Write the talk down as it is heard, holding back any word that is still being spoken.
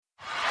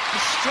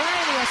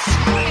Australia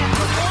swinging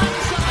from one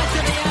side to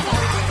the other.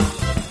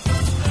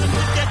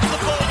 Gets the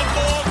ball to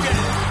Morgan.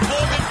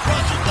 Morgan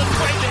crosses the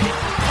 20.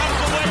 Comes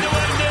away to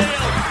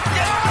O'Neill.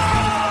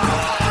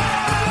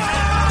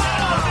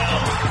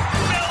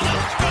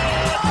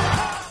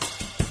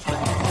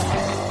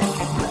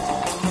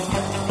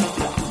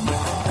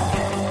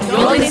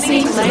 You're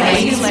listening to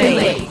Ladies Who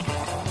League.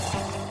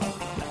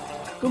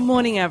 Good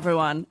morning,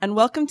 everyone, and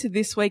welcome to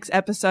this week's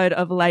episode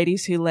of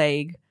Ladies Who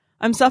League.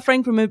 I'm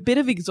suffering from a bit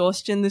of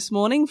exhaustion this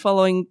morning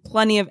following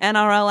plenty of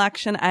NRL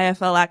action,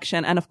 AFL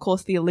action, and of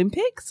course the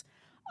Olympics.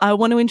 I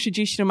want to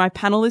introduce you to my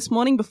panel this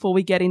morning before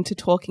we get into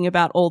talking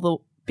about all the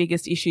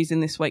biggest issues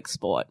in this week's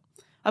sport.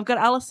 I've got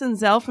Alison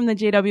Zell from the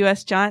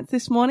GWS Giants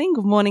this morning.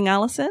 Good morning,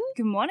 Alison.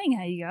 Good morning.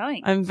 How are you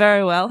going? I'm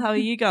very well. How are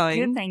you going?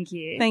 Good, thank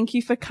you. Thank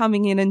you for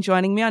coming in and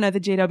joining me. I know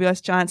the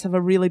GWS Giants have a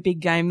really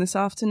big game this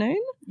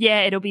afternoon.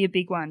 Yeah, it'll be a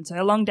big one. So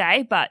a long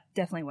day, but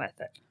definitely worth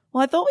it.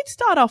 Well, I thought we'd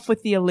start off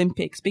with the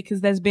Olympics because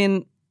there's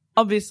been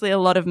obviously a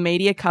lot of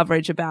media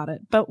coverage about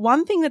it. But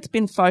one thing that's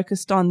been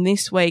focused on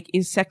this week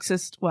is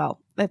sexist, well,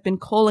 they've been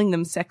calling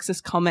them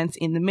sexist comments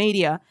in the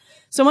media.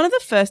 So one of the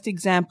first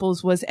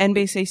examples was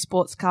NBC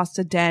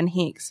sportscaster Dan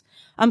Hicks.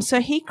 So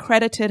he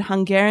credited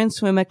Hungarian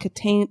swimmer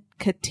Katinka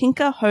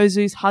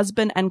Hosszu's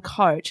husband and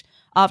coach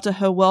after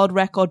her world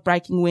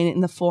record-breaking win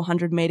in the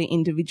 400-metre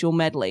individual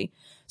medley.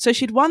 So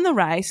she'd won the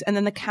race, and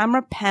then the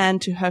camera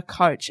panned to her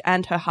coach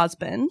and her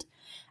husband,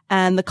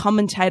 and the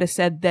commentator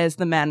said, "There's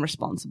the man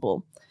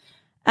responsible."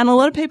 And a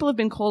lot of people have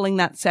been calling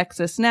that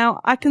sexist.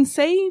 Now, I can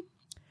see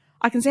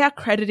how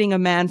crediting a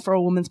man for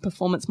a woman's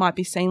performance might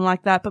be seen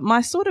like that, but my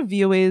sort of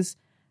view is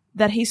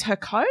that he's her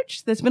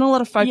coach. There's been a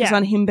lot of focus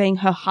on him being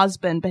her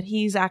husband, but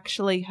he's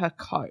actually her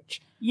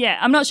coach. Yeah,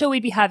 I'm not sure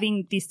we'd be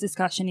having this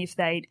discussion if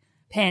they'd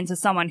panned to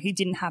someone who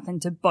didn't happen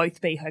to both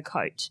be her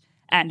coach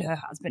and her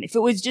husband. If it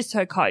was just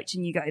her coach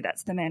and you go,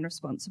 that's the man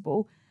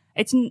responsible,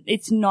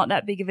 it's not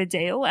that big of a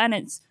deal, and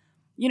it's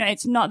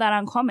not that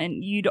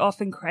uncommon. You'd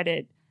often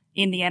credit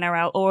in the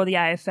NRL or the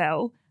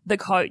AFL the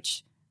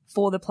coach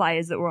for the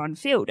players that were on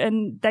field,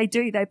 and they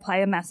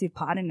play a massive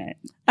part in it.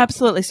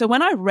 Absolutely. So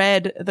when I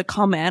read the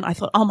comment, I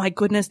thought, oh my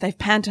goodness, they've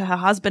panned to her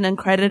husband and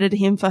credited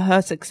him for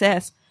her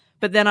success.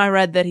 But then I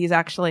read that he's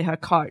actually her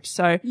coach.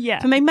 So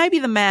for me, maybe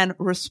the man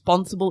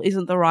responsible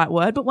isn't the right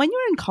word, but when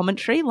you're in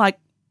commentary, like,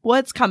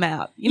 words come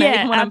out.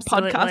 Even when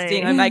absolutely. I'm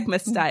podcasting, I make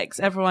mistakes.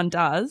 Everyone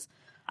does.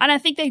 And I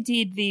think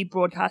the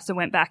broadcaster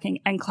went back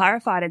and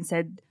clarified and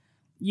said,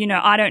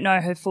 I don't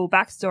know her full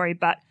backstory,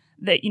 but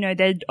that,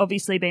 there'd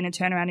obviously been a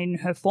turnaround in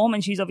her form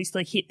and she's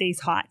obviously hit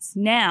these heights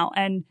now.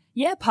 And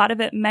part of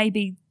it may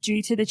be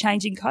due to the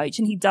changing coach,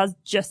 and he does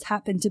just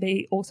happen to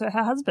be also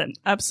her husband.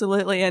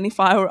 Absolutely. And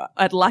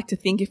I'd like to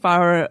think if I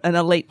were an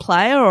elite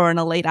player or an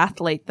elite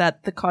athlete,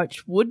 that the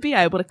coach would be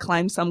able to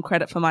claim some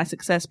credit for my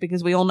success,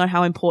 because we all know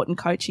how important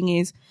coaching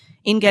is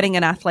in getting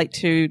an athlete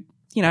to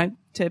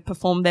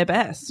perform their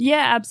best.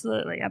 Yeah,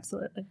 absolutely.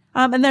 Absolutely.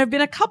 And there have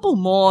been a couple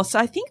more. So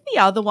I think the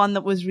other one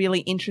that was really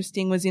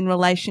interesting was in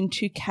relation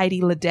to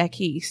Katie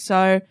Ledecky.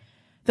 So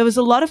there was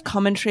a lot of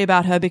commentary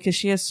about her because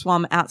she has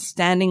swum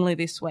outstandingly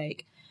this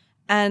week.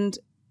 And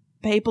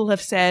people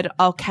have said,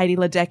 oh, Katie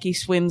Ledecky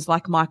swims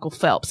like Michael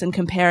Phelps, and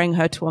comparing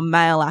her to a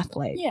male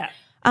athlete. Yeah.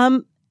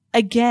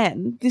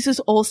 Again, this is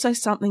also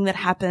something that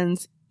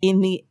happens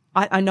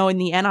I know in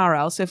the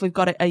NRL. So if we've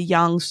got a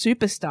young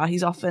superstar,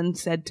 he's often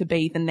said to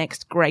be the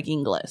next Greg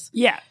Inglis.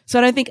 Yeah. So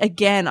I don't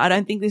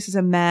think this is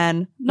a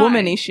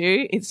man-woman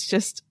issue. It's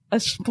just a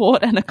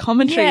sport and a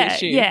commentary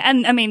issue. Yeah.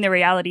 And I mean, the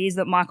reality is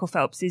that Michael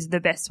Phelps is the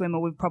best swimmer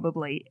we've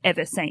probably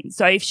ever seen.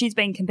 So if she's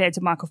been compared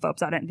to Michael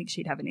Phelps, I don't think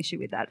she'd have an issue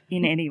with that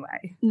in any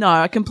way. No,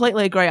 I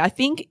completely agree. I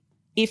think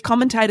if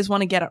commentators want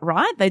to get it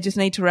right, they just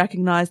need to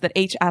recognize that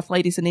each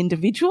athlete is an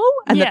individual,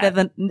 and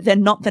that they're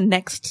not the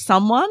next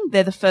someone.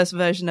 They're the first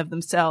version of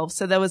themselves.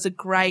 So there was a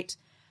great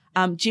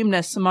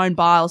gymnast, Simone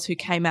Biles, who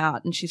came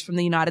out, and she's from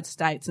the United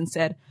States, and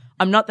said,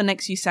 I'm not the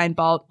next Usain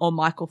Bolt or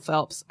Michael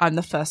Phelps. I'm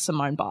the first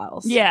Simone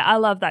Biles. Yeah, I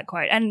love that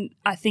quote. And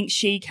I think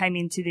she came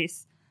into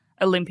this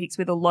Olympics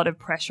with a lot of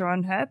pressure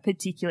on her,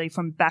 particularly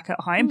from back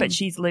at home, but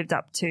she's lived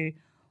up to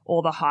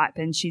all the hype,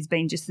 and she's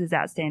been just as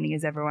outstanding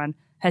as everyone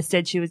has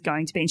said she was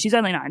going to be. And she's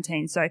only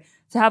 19. So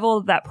to have all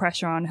of that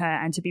pressure on her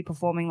and to be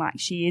performing like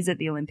she is at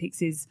the Olympics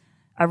is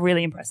a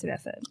really impressive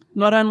effort.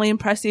 Not only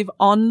impressive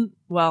I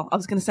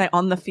was going to say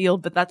on the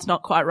field, but that's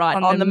not quite right.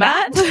 On the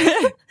mat.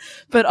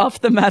 But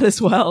off the mat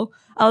as well.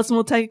 Alison,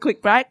 we'll take a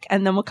quick break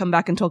and then we'll come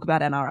back and talk about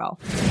NRL.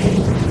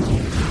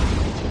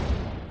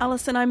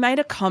 Alison, I made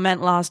a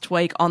comment last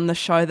week on the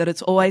show that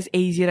it's always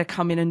easier to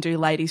come in and do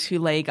Ladies Who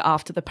League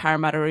after the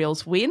Parramatta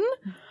Eels win.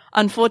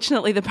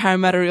 Unfortunately, the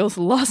Parramatta Eels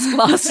lost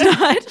last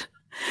night,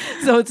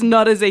 so it's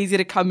not as easy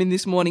to come in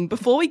this morning.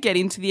 Before we get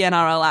into the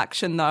NRL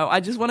action, though, I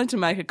just wanted to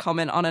make a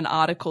comment on an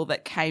article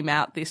that came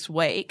out this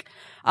week.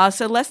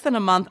 So less than a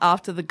month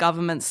after the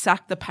government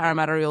sacked the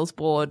Parramatta Eels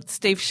board,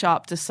 Steve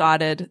Sharp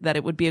decided that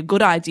it would be a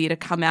good idea to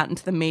come out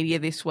into the media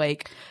this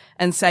week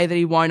and say that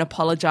he won't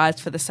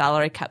apologise for the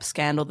salary cap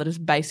scandal that has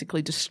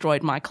basically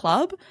destroyed my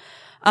club.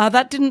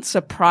 That didn't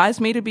surprise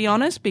me, to be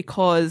honest,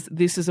 because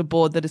this is a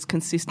board that has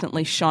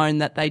consistently shown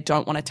that they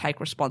don't want to take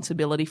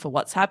responsibility for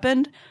what's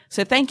happened.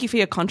 So thank you for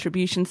your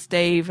contribution,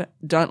 Steve.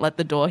 Don't let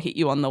the door hit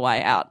you on the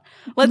way out.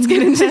 Let's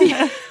get into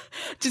the...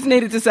 Just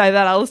needed to say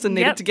that. Alison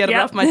needed to get it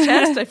off my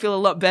chest. I feel a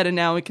lot better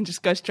now. We can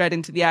just go straight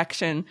into the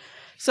action.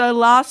 So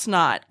last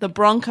night, the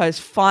Broncos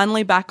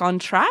finally back on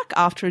track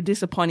after a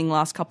disappointing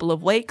last couple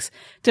of weeks,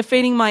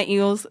 defeating my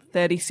Eels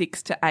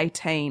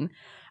 36-18.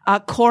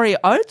 Corey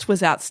Oates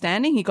was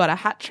outstanding. He got a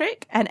hat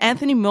trick, and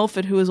Anthony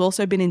Milford, who has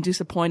also been in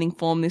disappointing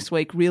form this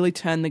week, really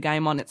turned the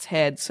game on its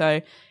head.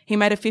 So he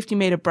made a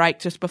 50-metre break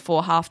just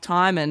before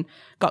half-time and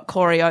got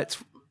Corey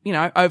Oates,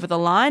 over the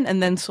line,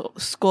 and then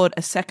scored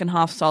a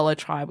second-half solo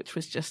try, which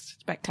was just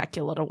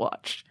spectacular to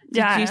watch.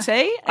 Did you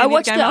see? I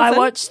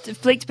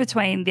flicked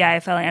between the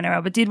AFL and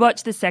NRL, but did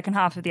watch the second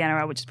half of the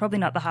NRL, which is probably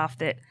not the half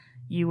that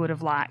you would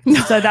have liked.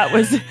 So that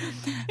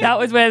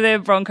was where the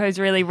Broncos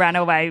really ran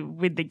away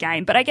with the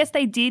game. But I guess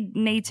they did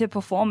need to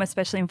perform,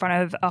 especially in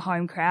front of a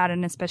home crowd,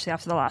 and especially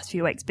after the last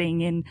few weeks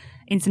being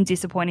in some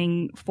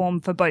disappointing form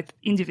for both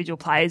individual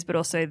players, but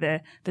also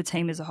the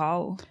team as a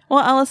whole. Well,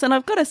 Alison,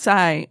 I've got to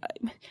say,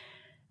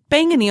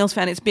 being an Eels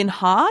fan, it's been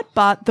hard,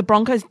 but the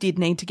Broncos did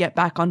need to get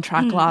back on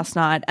track last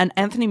night. And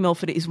Anthony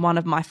Milford is one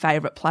of my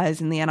favourite players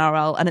in the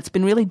NRL, and it's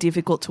been really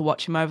difficult to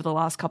watch him over the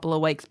last couple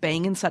of weeks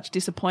being in such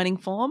disappointing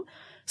form.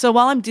 So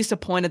while I'm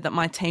disappointed that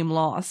my team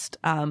lost,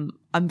 I'm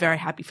very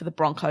happy for the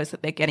Broncos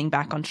that they're getting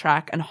back on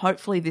track, and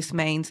hopefully this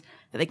means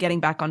that they're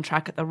getting back on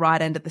track at the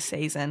right end of the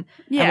season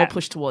and we'll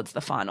push towards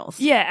the finals.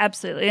 Yeah,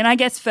 absolutely. And I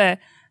guess for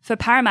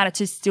Parramatta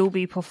to still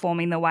be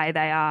performing the way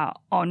they are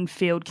on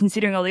field,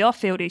 considering all the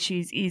off-field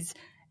issues, is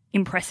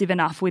impressive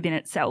enough within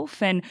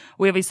itself. And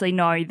we obviously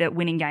know that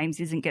winning games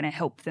isn't going to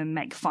help them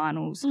make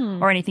finals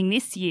or anything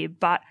this year,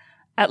 but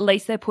at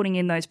least they're putting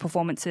in those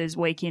performances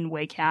week in,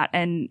 week out,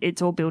 and it's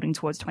all building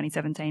towards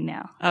 2017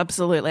 now.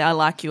 Absolutely. I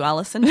like you,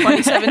 Alison.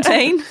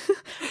 2017.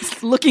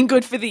 It's looking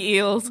good for the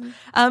Eels.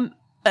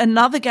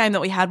 Another game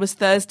that we had was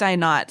Thursday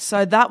night.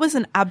 So that was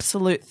an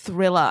absolute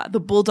thriller.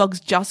 The Bulldogs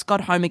just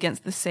got home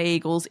against the Sea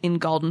Eagles in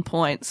Golden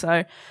Point.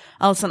 So,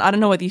 Alison, I don't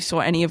know whether you saw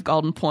any of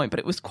Golden Point, but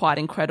it was quite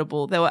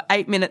incredible. There were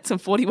 8 minutes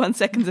and 41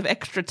 seconds of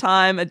extra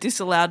time, a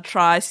disallowed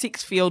try,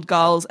 6 field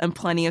goals, and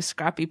plenty of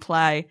scrappy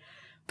play.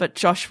 But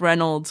Josh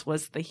Reynolds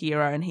was the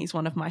hero, and he's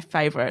one of my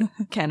favourite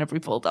Canterbury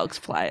Bulldogs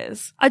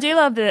players. I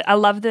love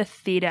the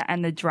theatre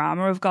and the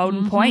drama of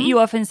Golden Point. You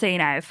often see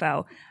in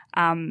AFL,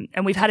 and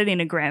we've had it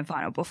in a grand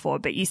final before,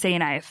 but you see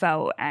in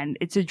AFL and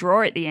it's a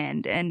draw at the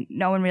end and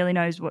no one really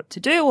knows what to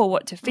do or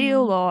what to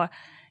feel or,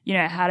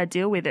 how to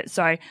deal with it.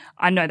 So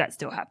I know that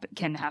still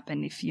can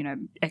happen if,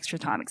 extra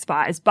time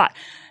expires. But,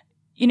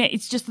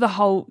 it's just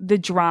the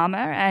drama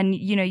and,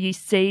 you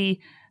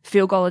see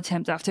field goal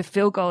attempt after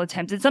field goal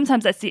attempt. And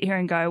sometimes I sit here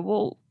and go,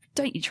 well,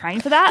 don't you train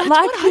for that? That's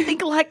what I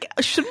think,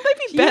 shouldn't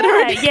they be better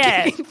at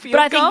kicking field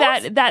goals? But I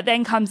think that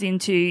then comes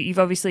into, you've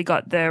obviously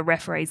got the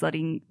referees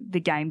letting the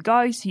game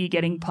go, so you're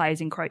getting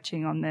players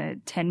encroaching on the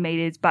 10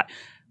 metres. But,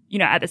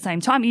 at the same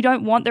time, you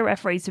don't want the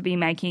referees to be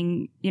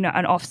making,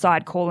 an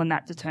offside call and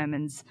that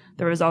determines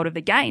the result of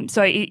the game.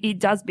 So it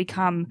does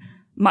become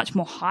much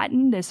more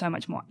heightened. There's so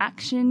much more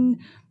action.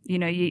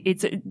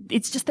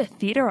 It's just the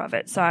theatre of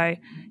it. So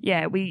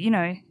yeah,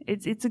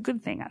 it's a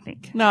good thing, I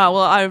think. No,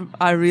 well,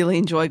 I really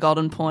enjoy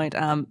Golden Point.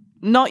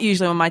 Not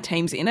usually when my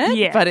team's in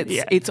it, but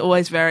it's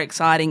always very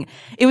exciting.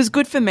 It was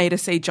good for me to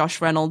see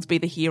Josh Reynolds be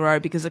the hero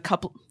because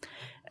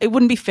it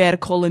wouldn't be fair to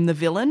call him the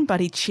villain, but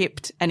he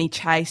chipped and he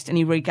chased and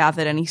he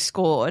regathered and he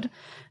scored.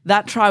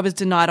 That try was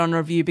denied on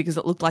review because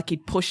it looked like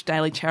he'd pushed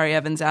Daly Cherry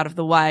Evans out of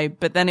the way,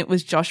 but then it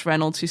was Josh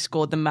Reynolds who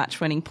scored the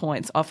match-winning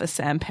points off a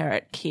Sam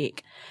Perrott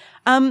kick.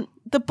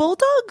 The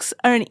Bulldogs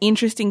are an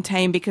interesting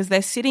team because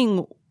they're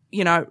sitting,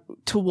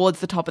 towards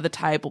the top of the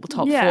table, the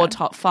top 4,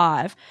 top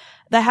 5.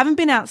 They haven't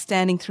been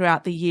outstanding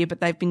throughout the year,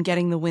 but they've been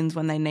getting the wins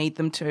when they need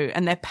them to.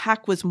 And their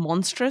pack was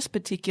monstrous,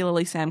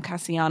 particularly Sam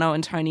Cassiano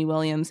and Tony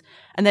Williams.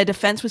 And their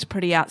defence was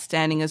pretty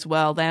outstanding as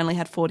well. They only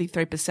had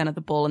 43% of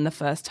the ball in the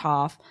first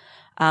half.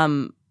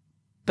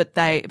 But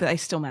they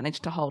still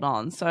managed to hold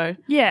on. So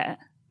yeah.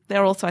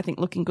 They're also, I think,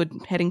 looking good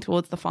heading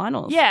towards the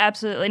finals. Yeah,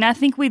 absolutely. And I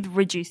think with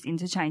reduced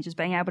interchanges,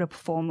 being able to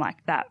perform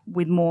like that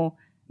with more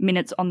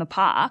minutes on the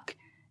park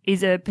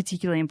is a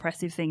particularly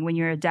impressive thing when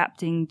you're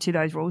adapting to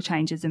those rule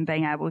changes and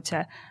being able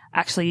to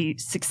actually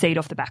succeed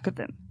off the back of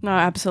them. No,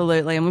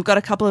 absolutely. And we've got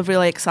a couple of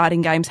really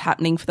exciting games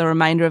happening for the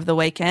remainder of the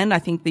weekend. I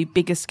think the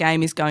biggest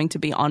game is going to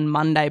be on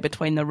Monday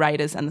between the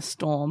Raiders and the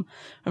Storm.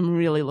 I'm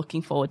really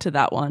looking forward to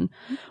that one.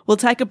 We'll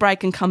take a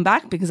break and come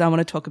back because I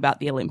want to talk about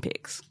the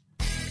Olympics.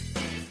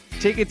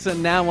 Tickets are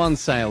now on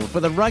sale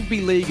for the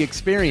Rugby League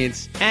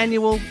Experience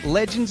annual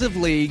Legends of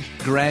League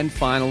Grand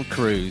Final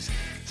Cruise.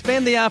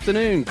 Spend the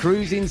afternoon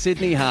cruise in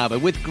Sydney Harbour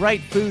with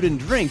great food and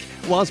drink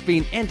whilst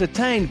being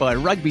entertained by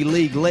Rugby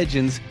League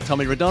legends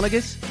Tommy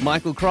Radonigas,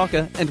 Michael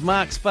Crocker and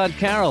Mark Spud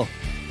Carroll.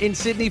 In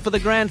Sydney for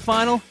the Grand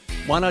Final?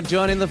 Why not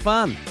join in the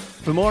fun?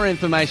 For more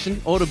information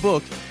or to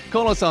book,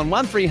 call us on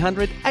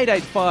 1300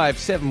 885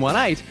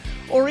 718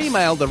 or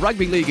email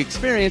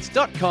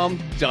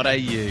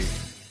therugbyleagueexperience.com.au.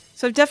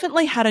 So I've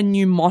definitely had a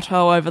new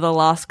motto over the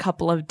last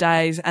couple of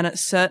days, and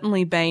it's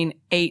certainly been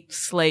eat,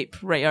 sleep,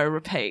 Rio,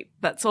 repeat.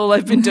 That's all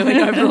I've been doing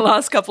over the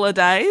last couple of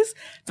days,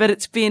 but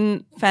it's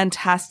been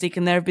fantastic,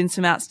 and there have been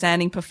some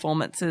outstanding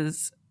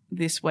performances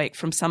this week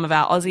from some of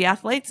our Aussie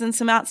athletes and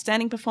some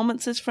outstanding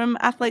performances from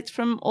athletes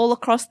from all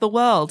across the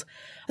world.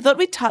 I thought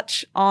we'd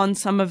touch on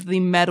some of the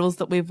medals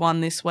that we've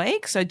won this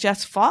week. So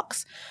Jess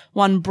Fox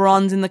won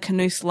bronze in the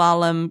canoe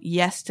slalom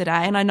yesterday,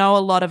 and I know a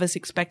lot of us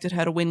expected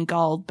her to win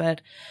gold,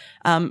 but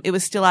it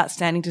was still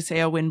outstanding to see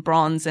her win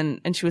bronze,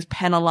 and she was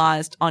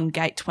penalised on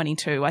gate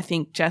 22. I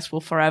think Jess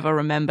will forever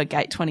remember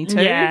gate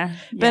 22. Yeah.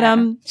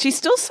 But she's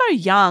still so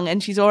young,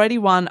 and she's already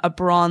won a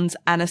bronze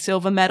and a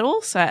silver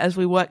medal. So as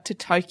we work to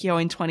Tokyo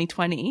in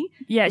 2020.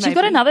 Yeah, she's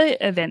got another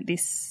event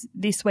this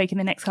week in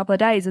the next couple of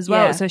days as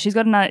well. Yeah. So she's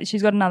got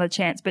another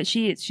chance, but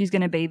she's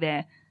going to be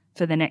there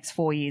for the next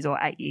 4 years or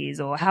 8 years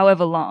or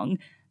however long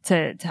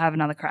to have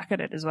another crack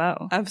at it as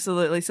well.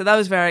 Absolutely. So that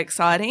was very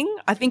exciting.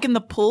 I think in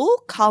the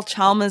pool, Kyle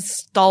Chalmers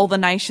stole the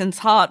nation's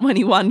heart when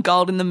he won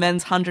gold in the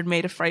men's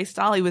 100-metre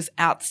freestyle. He was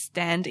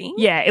outstanding.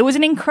 Yeah, it was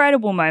an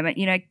incredible moment.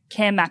 You know,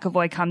 Cam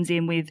McAvoy comes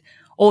in with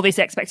all this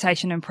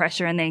expectation and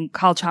pressure, and then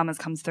Kyle Chalmers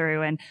comes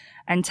through and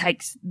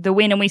takes the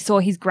win, and we saw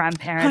his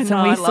grandparents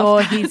and we saw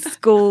his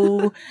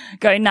school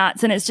go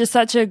nuts, and it's just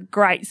such a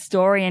great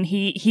story. And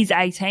he's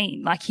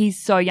 18, like he's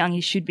so young,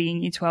 he should be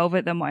in year 12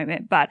 at the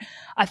moment. But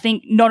I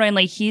think not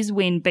only his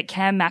win, but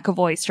Cam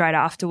McAvoy straight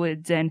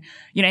afterwards, and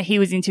you know, he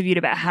was interviewed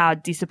about how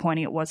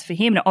disappointing it was for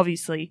him, and it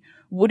obviously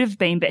would have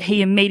been, but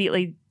he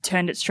immediately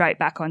turned it straight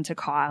back onto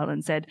Kyle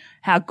and said,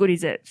 how good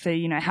is it for,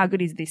 you know, how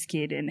good is this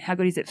kid and how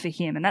good is it for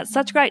him? And that's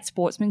such great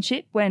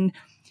sportsmanship when,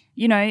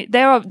 you know,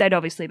 they'd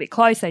obviously be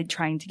close, they'd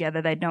train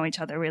together, they'd know each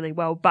other really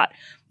well. But,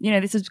 you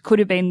know, could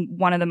have been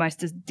one of the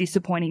most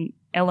disappointing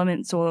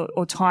elements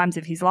or times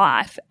of his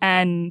life.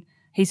 And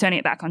he's turning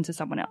it back onto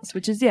someone else,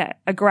 which is, yeah,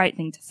 a great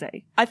thing to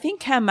see. I think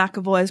Cam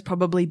McAvoy has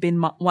probably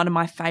been one of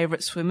my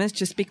favourite swimmers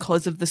just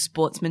because of the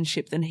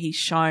sportsmanship that he's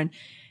shown.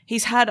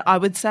 He's had, I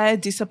would say, a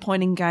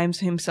disappointing games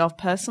for himself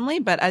personally,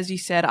 but as you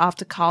said,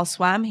 after Kyle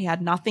swam, he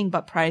had nothing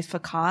but praise for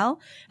Kyle.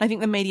 I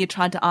think the media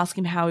tried to ask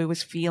him how he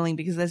was feeling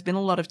because there's been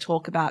a lot of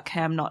talk about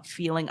Cam not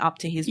feeling up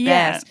to his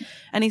best.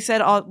 And he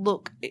said, oh,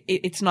 look,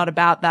 it's not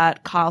about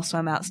that. Kyle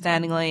swam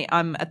outstandingly.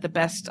 I'm at the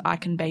best I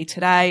can be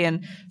today.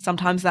 And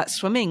sometimes that's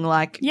swimming.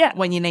 Like,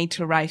 when you need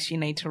to race, you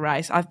need to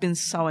race. I've been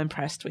so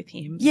impressed with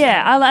him.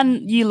 Yeah,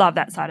 and you love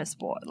that side of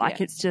sport. Like,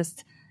 it's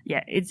just,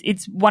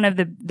 it's one of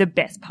the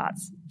best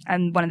parts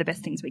and one of the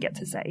best things we get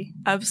to see.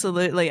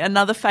 Absolutely.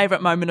 Another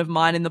favourite moment of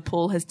mine in the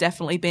pool has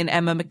definitely been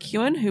Emma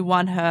McEwen, who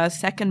won her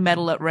second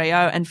medal at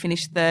Rio and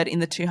finished third in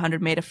the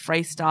 200-metre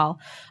freestyle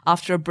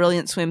after a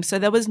brilliant swim. So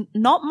there was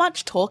not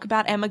much talk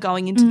about Emma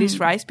going into this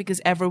race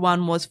because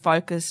everyone was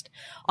focused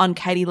on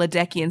Katie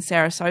Ledecky and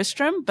Sarah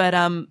Sostrom, but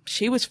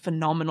she was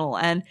phenomenal,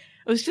 and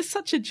it was just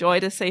such a joy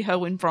to see her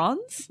win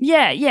bronze.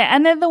 Yeah,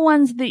 and they're the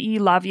ones that you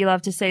love. You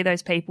love to see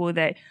those people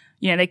that,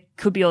 you know, there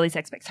could be all this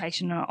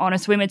expectation on a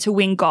swimmer to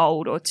win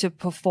gold or to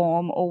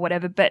perform or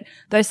whatever, but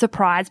those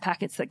surprise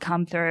packets that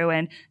come through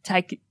and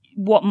take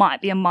what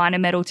might be a minor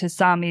medal to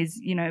some is,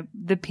 you know,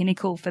 the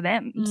pinnacle for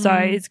them. So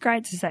it's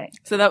great to see.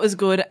 So that was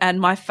good.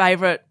 And my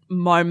favourite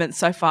moment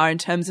so far in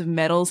terms of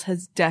medals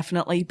has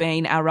definitely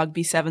been our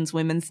Rugby Sevens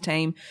women's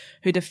team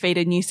who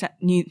defeated New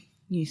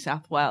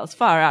South Wales,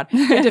 far out,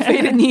 who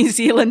defeated New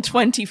Zealand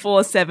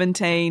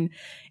 24-17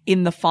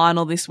 in the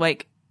final this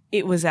week.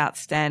 It was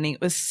outstanding.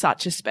 It was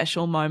such a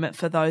special moment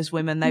for those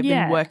women. They've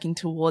been working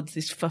towards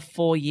this for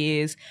 4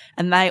 years,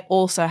 and they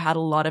also had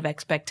a lot of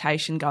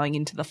expectation going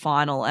into the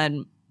final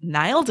and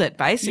nailed it,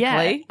 basically.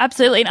 Yeah,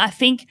 absolutely. And I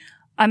think,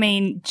 I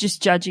mean,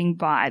 just judging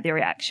by the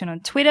reaction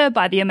on Twitter,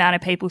 by the amount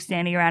of people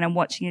standing around and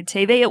watching the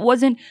TV, it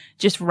wasn't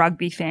just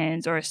rugby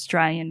fans or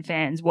Australian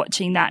fans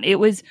watching that. It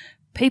was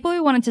people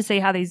who wanted to see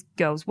how these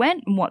girls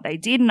went and what they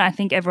did. And I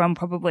think everyone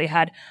probably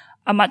had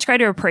a much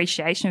greater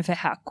appreciation for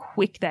how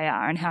quick they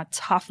are and how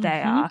tough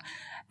they are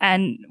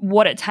and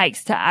what it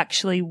takes to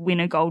actually win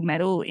a gold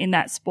medal in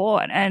that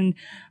sport. And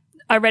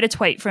I read a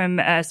tweet from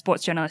a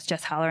sports journalist,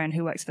 Jess Halloran,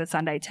 who works for the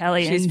Sunday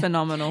Telly. She's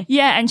phenomenal.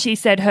 Yeah, and she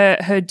said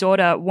her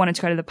daughter wanted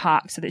to go to the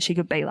park so that she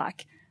could be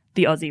like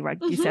the Aussie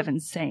Rugby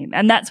Sevens team.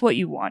 And that's what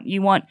you want.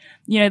 You want,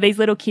 you know, these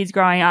little kids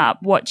growing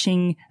up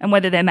watching, and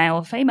whether they're male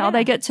or female,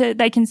 they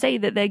can see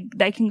that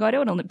they can go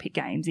to an Olympic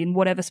Games in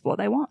whatever sport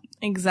they want.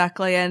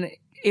 Exactly. And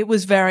it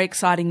was very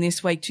exciting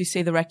this week to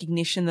see the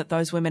recognition that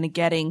those women are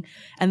getting,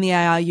 and the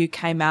ARU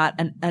came out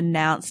and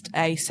announced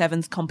a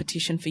sevens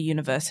competition for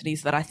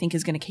universities that I think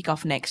is going to kick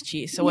off next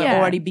year. So we're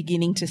already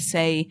beginning to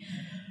see,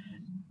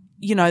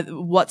 you know,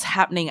 what's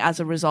happening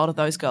as a result of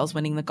those girls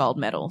winning the gold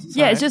medal. So.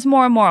 Yeah, it's just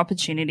more and more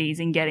opportunities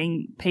in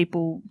getting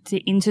people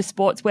into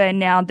sports where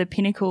now the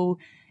pinnacle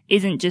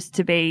isn't just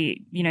to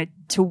be, you know,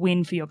 to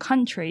win for your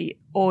country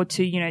or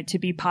to, you know, to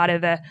be part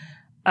of a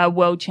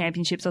world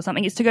championships or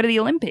something. It's to go to the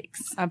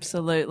Olympics.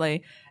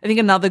 Absolutely. I think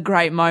another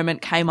great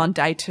moment came on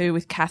day 2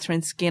 with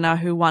Catherine Skinner,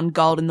 who won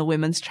gold in the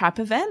women's trap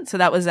event. So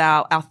that was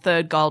our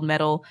third gold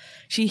medal.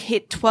 She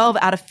hit 12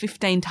 out of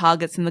 15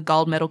 targets in the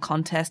gold medal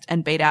contest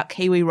and beat out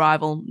Kiwi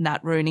rival Nat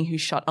Rooney, who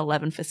shot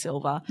 11 for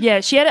silver.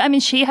 Yeah, she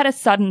had a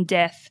sudden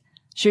death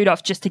shoot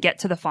off just to get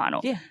to the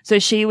final. Yeah. So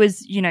she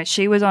was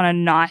on a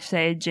knife's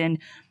edge. And,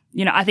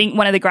 I think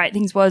one of the great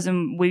things was,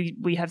 and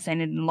we have seen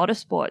it in a lot of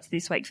sports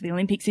this week for the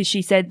Olympics, is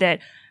she said that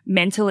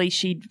mentally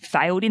she'd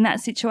failed in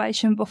that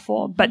situation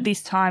before, but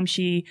this time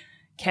she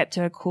kept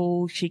her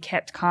cool, she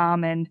kept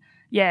calm, and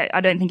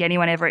I don't think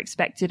anyone ever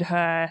expected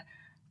her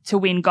to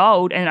win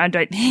gold, and I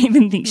don't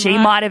even think she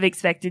might have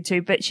expected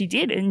to, but she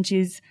did, and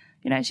she's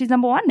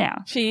number 1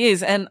 now. She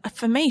is, and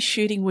for me,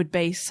 shooting would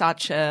be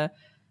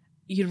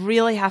you'd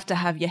really have to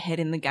have your head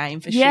in the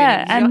game for shooting.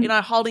 And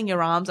holding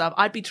your arms up,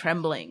 I'd be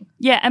trembling.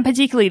 Yeah, and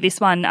particularly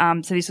this one,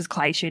 so this was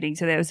clay shooting,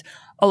 so there was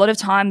a lot of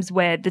times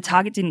where the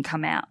target didn't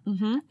come out.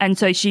 Mm-hmm. And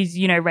so she's,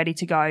 ready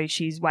to go.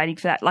 She's waiting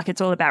for that. Like,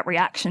 it's all about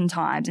reaction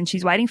times, and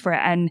she's waiting for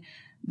it. And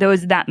there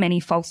was that many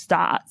false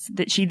starts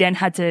that she then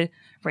had to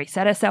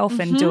reset herself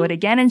and do it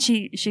again, and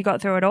she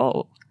got through it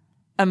all.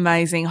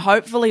 Amazing.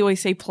 Hopefully we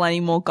see plenty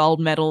more gold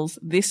medals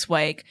this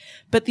week.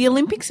 But the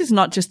Olympics is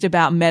not just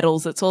about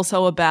medals. It's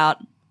also about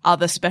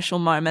other special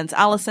moments.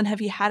 Alison, have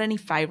you had any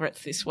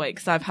favourites this week?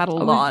 Because I've had a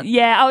lot.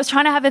 I was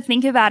trying to have a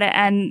think about it,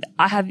 and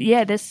I have,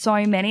 there's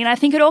so many. And I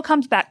think it all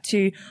comes back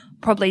to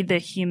probably the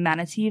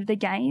humanity of the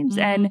games.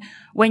 And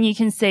when you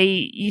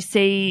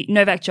see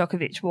Novak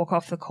Djokovic walk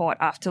off the court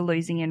after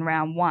losing in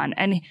round 1.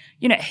 And,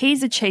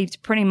 he's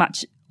achieved pretty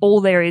much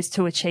all there is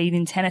to achieve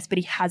in tennis, but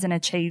he hasn't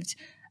achieved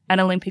an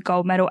Olympic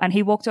gold medal, and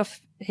he walked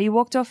off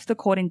the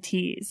court in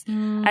tears.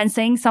 And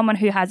seeing someone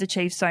who has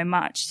achieved so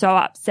much, so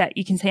upset,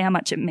 you can see how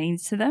much it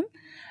means to them.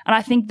 And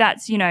I think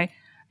that's,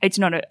 it's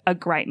not a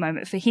great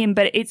moment for him,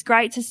 but it's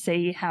great to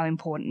see how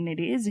important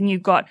it is. And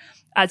you've got,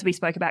 as we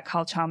spoke about,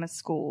 Carl Chalmers'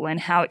 school and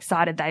how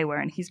excited they were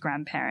and his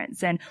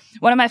grandparents. And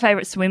one of my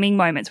favourite swimming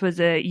moments was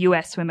a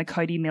US swimmer,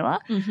 Cody Miller,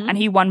 and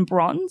he won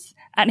bronze,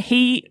 and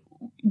he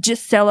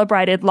just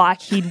celebrated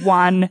like he'd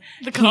won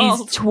his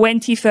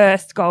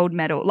 21st gold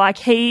medal. Like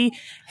he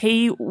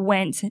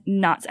went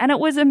nuts, and it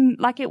was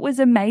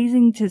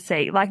amazing to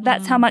see. Like,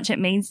 that's how much it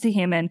means to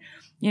him. And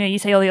you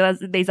see all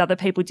these other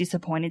people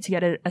disappointed to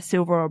get a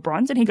silver or a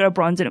bronze, and he got a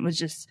bronze, and it was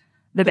just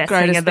the best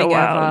thing of the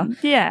world.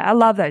 Ever. Yeah, I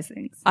love those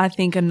things. I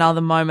think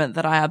another moment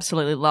that I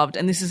absolutely loved,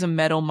 and this is a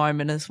medal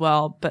moment as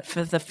well, but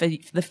for the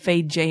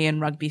Fijian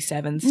rugby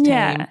sevens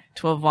team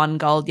to have won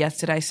gold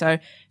yesterday. So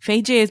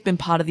Fiji has been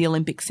part of the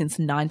Olympics since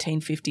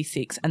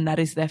 1956, and that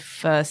is their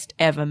first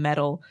ever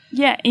medal.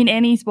 Yeah, in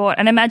any sport.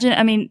 And imagine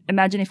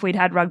if we'd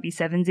had rugby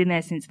sevens in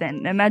there since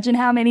then. Imagine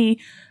how many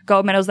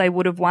gold medals they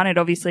would have won, it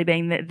obviously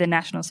being the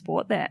national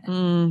sport there.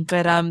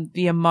 But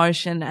the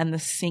emotion and the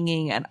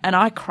singing, and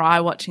I cry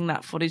watching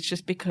that footage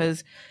just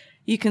because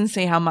you can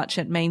see how much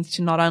it means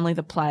to not only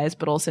the players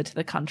but also to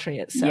the country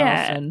itself.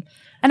 Yeah.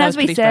 And as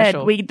we said,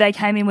 they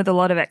came in with a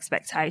lot of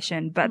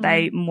expectation, but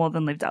they more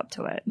than lived up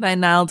to it. They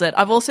nailed it.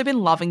 I've also been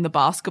loving the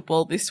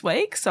basketball this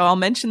week. So I'll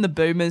mention the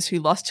Boomers, who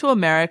lost to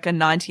America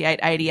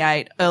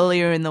 98-88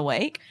 earlier in the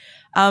week.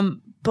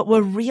 But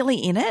we're really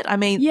in it. I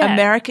mean,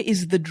 America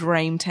is the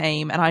dream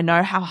team, and I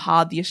know how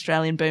hard the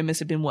Australian Boomers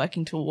have been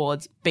working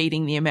towards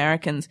beating the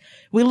Americans.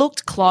 We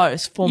looked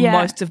close for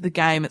most of the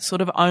game. It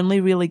sort of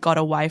only really got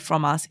away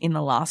from us in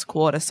the last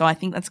quarter. So I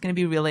think that's going to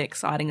be really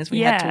exciting as we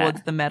head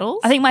towards the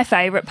medals. I think my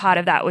favourite part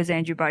of that was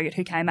Andrew Bogut,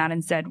 who came out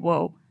and said,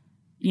 well,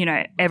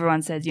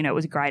 everyone says, it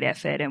was a great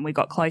effort and we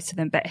got close to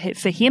them, but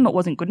for him, it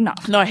wasn't good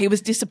enough. No, he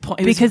was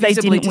disappointed. Because they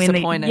didn't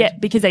win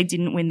because they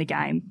didn't win the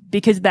game.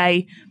 Because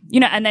they,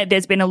 and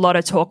there's been a lot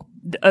of talk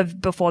of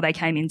before they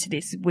came into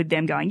this with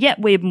them going,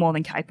 we're more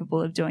than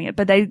capable of doing it,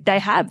 but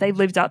they've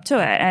lived up to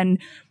it. And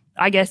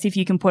I guess if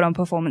you can put on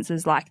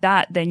performances like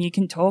that, then you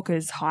can talk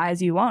as high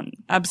as you want.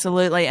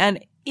 Absolutely.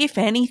 And if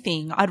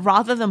anything, I'd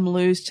rather them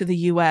lose to the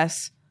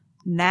US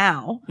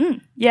now.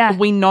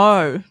 We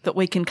know that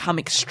we can come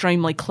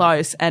extremely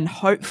close, and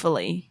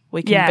hopefully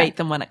we can beat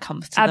them when it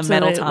comes to the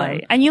medal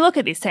time. And you look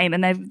at this team,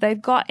 and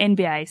they've got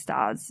NBA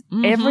stars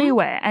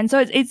everywhere, and so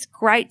it's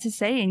great to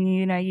see. And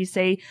you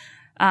see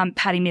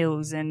Patty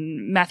Mills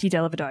and Matthew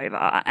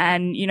Dellavedova,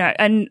 and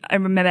and I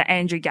remember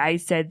Andrew Gay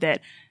said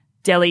that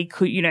Delhi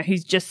could,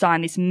 who's just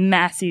signed this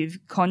massive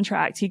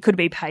contract, he could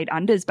be paid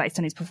unders based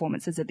on his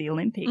performances at the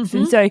Olympics.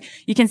 And so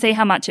you can see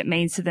how much it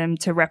means to them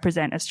to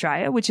represent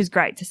Australia, which is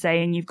great to see.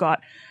 And you've got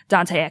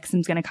Dante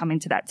Exum's going to come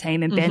into that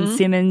team, and Ben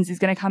Simmons is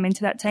going to come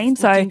into that team.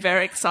 It's looking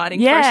very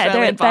exciting for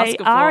Australian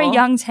basketball. They are a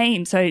young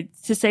team. So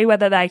to see where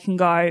they can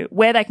go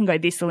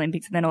this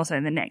Olympics and then also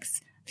in the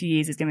next few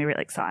years is going to be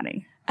really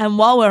exciting. And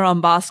while we're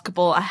on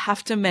basketball, I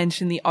have to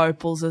mention the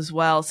Opals as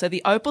well. So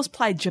the Opals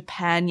played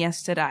Japan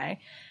yesterday,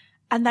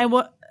 and they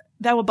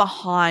were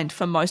behind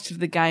for most of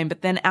the game,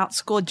 but then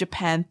outscored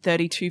Japan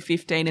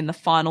 32-15 in the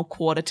final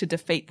quarter to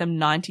defeat them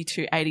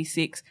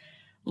 92-86.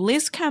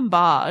 Liz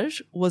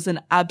Cambage was an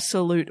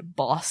absolute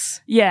boss.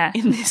 Yeah.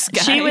 In this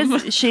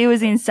game. She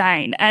was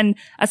insane. And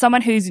as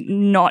someone who's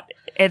not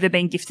ever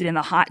been gifted in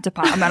the height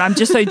department, I'm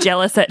just so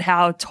jealous at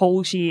how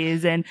tall she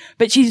is.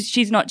 But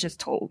she's not just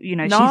tall,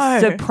 No.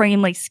 she's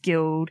supremely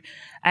skilled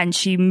and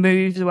she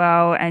moves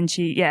well and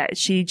she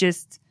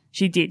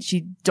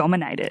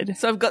dominated.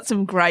 So I've got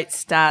some great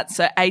stats.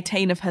 So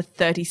 18 of her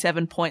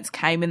 37 points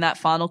came in that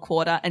final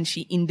quarter, and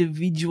she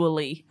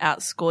individually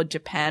outscored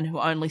Japan, who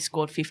only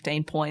scored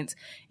 15 points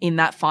in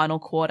that final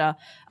quarter.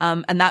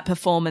 And that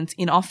performance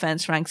in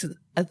offense ranks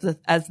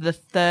as the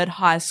third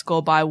highest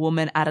score by a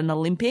woman at an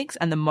Olympics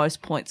and the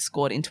most points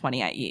scored in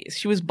 28 years.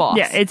 She was boss.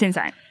 Yeah, it's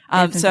insane.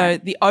 So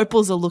the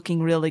Opals are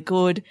looking really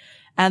good.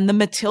 And the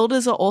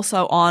Matildas are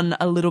also on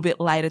a little bit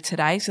later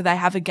today. So they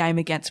have a game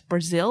against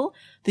Brazil.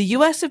 The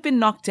US have been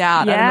knocked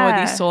out. Yeah. I don't know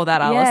whether you saw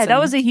that, Alison. Yeah, that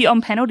was a hit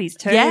on penalties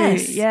too.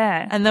 Yes.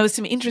 Yeah. And there was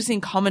some interesting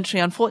commentary.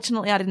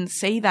 Unfortunately, I didn't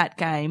see that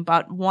game,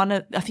 but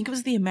I think it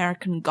was the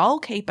American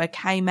goalkeeper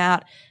came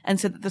out and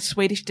said that the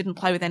Swedish didn't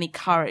play with any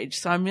courage.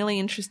 So I'm really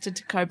interested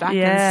to go back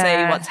and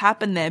see what's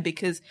happened there,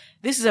 because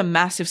this is a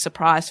massive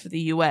surprise for the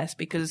US,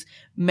 because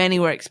many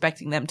were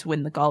expecting them to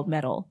win the gold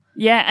medal.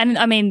 Yeah, and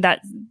I mean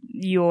that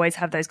you always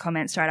have those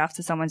comments straight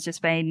after someone's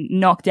just been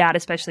knocked out,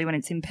 especially when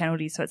it's in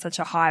penalties, so it's such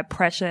a high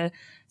pressure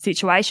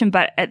situation.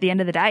 But at the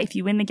end of the day, if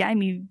you win the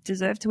game, you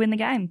deserve to win the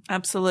game.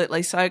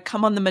 Absolutely. So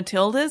come on the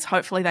Matildas.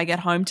 Hopefully they get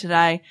home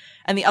today.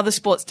 And the other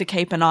sports to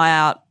keep an eye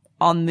out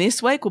on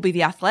this week will be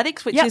the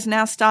athletics, which is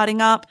now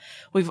starting up.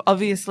 We've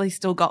obviously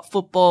still got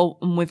football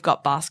and we've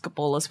got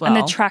basketball as well.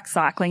 And the track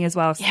cycling as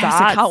well starts. Yes,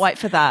 I can't wait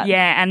for that.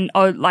 Yeah, and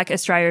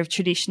Australia have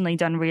traditionally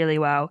done really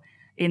well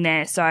in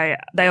there. So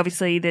they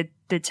obviously,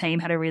 the team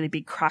had a really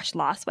big crash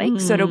last week.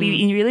 So it'll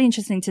be really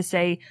interesting to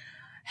see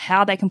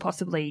how they can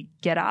possibly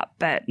get up.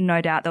 But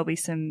no doubt there'll be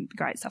some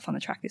great stuff on the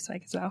track this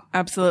week as well.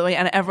 Absolutely.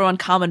 And everyone,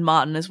 Carmen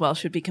Martin as well,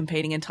 should be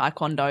competing in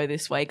Taekwondo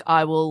this week.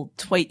 I will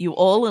tweet you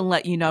all and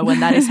let you know when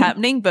that is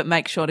happening, but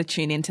make sure to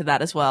tune into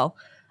that as well.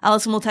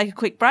 Alison will take a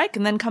quick break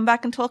and then come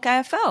back and talk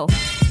AFL.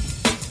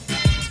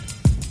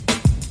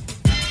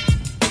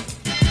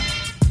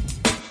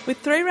 With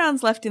 3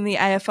 rounds left in the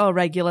AFL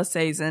regular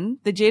season,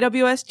 the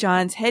GWS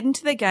Giants head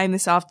into their game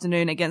this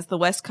afternoon against the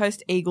West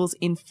Coast Eagles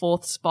in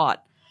 4th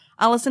spot.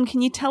 Alison,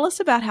 can you tell us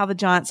about how the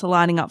Giants are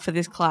lining up for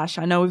this clash?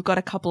 I know we've got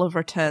a couple of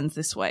returns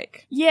this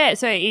week. Yeah,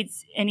 so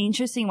it's an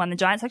interesting one. The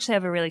Giants actually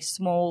have a really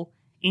small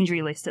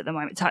injury list at the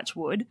moment, touch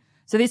wood.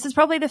 So this is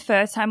probably the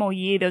first time all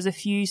year. There was a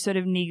few sort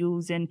of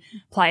niggles and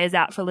players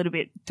out for a little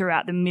bit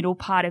throughout the middle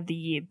part of the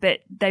year,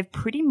 but they've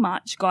pretty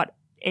much got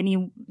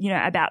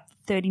about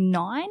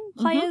 39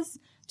 players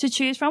to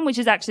choose from, which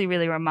is actually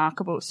really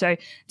remarkable. So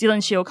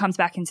Dylan Shield comes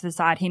back into the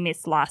side. He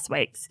missed last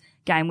week's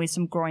game with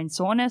some groin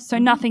soreness. So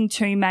nothing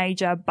too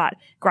major, but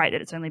great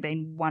that it's only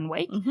been 1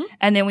 week.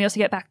 And then we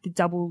also get back the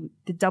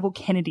double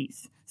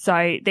Kennedys. So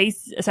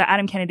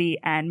Adam Kennedy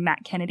and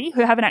Matt Kennedy,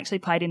 who haven't actually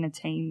played in a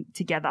team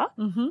together.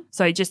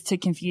 So just to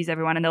confuse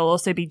everyone. And there'll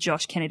also be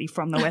Josh Kennedy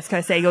from the West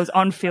Coast Eagles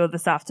on field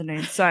this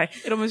afternoon. So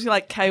it almost be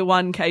like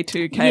K1,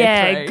 K2, K3.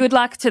 Yeah, good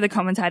luck to the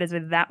commentators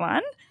with that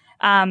one.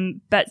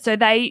 But so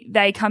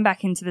they come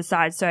back into the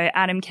side. So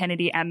Adam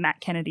Kennedy and Matt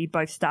Kennedy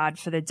both starred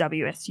for the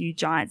WSU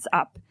Giants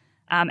up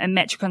at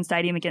Metricon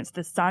Stadium against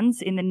the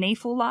Suns in the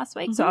NEFL last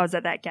week. So I was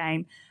at that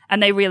game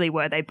and they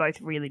both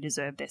really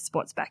deserved their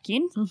spots back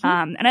in.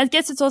 And I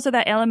guess it's also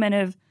that element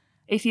of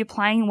if you're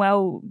playing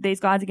well, these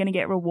guys are going to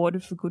get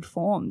rewarded for good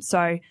form.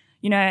 So,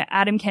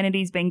 Adam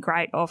Kennedy's been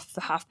great off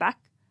the halfback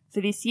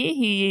for this year.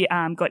 He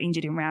got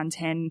injured in round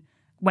 10.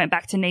 Went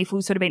back to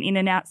NEFL, sort of been in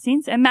and out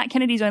since. And Matt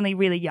Kennedy's only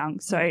really young,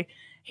 so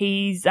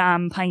he's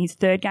playing his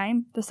 3rd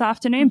game this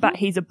afternoon, but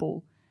he's a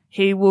bull.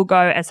 He will go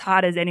as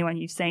hard as anyone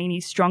you've seen.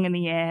 He's strong in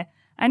the air.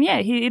 And yeah,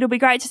 it'll be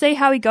great to see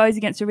how he goes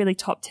against a really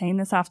top team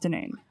this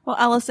afternoon. Well,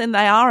 Alison,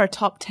 they are a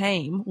top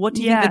team. What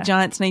do you think the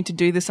Giants need to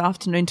do this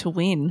afternoon to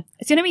win?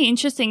 It's going to be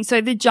interesting. So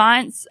the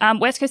Giants,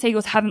 West Coast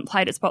Eagles haven't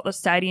played at Spotless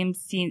Stadium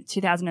since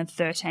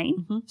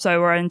 2013.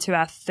 So we're into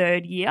our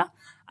 3rd year.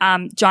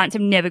 Giants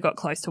have never got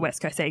close to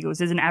West Coast Eagles.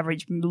 There's an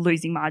average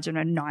losing margin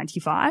of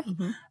 95.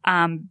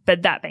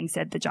 But that being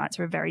said, the Giants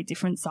are a very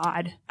different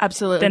side.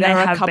 Absolutely. There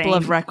are a couple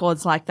of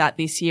records like that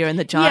this year, and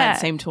the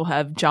Giants seem to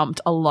have jumped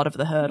a lot of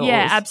the hurdles.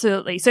 Yeah,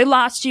 absolutely. So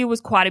last year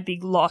was quite a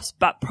big loss,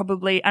 but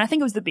probably, and I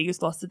think it was the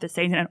biggest loss of the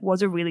season, and it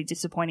was a really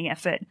disappointing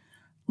effort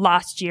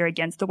last year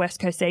against the West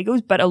Coast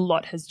Eagles, but a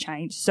lot has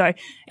changed. So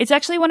it's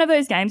actually one of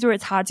those games where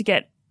it's hard to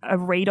get a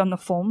read on the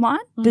form line.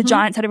 The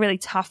Giants had a really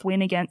tough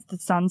win against the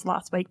Suns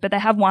last week, but they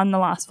have won the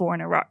last 4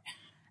 in a row.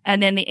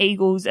 And then the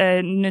Eagles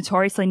are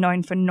notoriously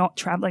known for not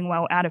travelling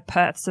well out of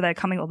Perth, so they're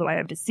coming all the way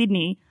over to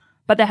Sydney,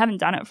 but they haven't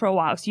done it for a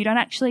while. So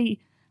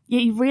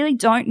you really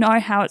don't know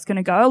how it's going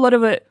to go. A lot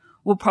of it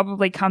will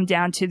probably come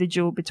down to the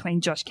duel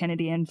between Josh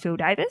Kennedy and Phil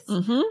Davis.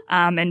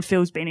 And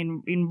Phil's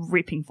been in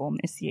ripping form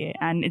this year,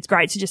 and it's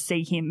great to just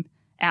see him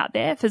out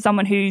there for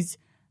someone who's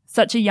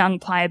such a young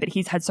player, but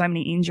he's had so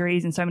many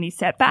injuries and so many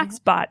setbacks.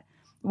 But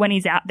when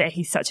he's out there,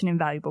 he's such an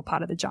invaluable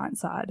part of the Giants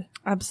side.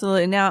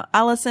 Absolutely. Now,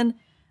 Alison,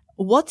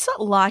 What's it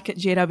like at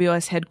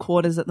GWS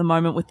headquarters at the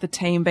moment with the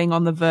team being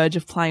on the verge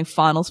of playing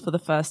finals for the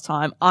first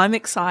time? I'm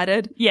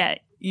excited. Yeah.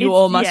 You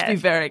all must be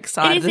very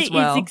excited as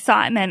well. It's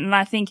excitement, and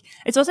I think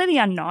it's also the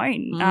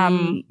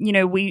unknown.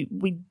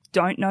 We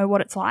don't know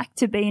what it's like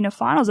to be in a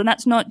finals, and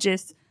that's not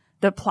just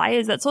the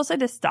players, that's also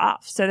the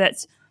staff. So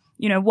that's,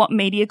 what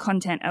media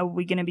content are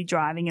we going to be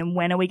driving, and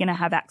when are we going to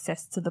have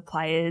access to the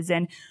players,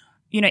 and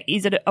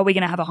are we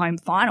going to have a home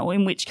final?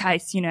 In which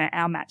case,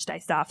 our match day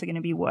staff are going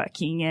to be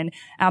working, and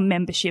our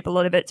membership, a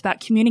lot of it's about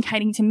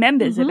communicating to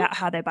members about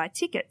how they buy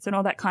tickets and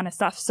all that kind of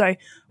stuff. So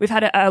we've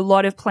had a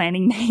lot of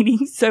planning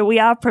meetings, so we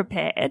are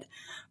prepared.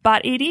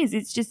 But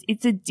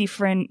it's a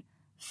different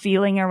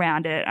feeling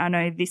around it. I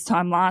know this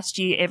time last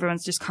year,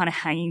 everyone's just kind of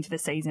hanging for the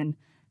season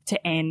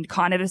to end.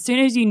 Kind of as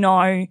soon as you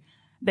know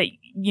that,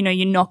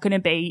 you're not going to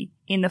be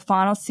in the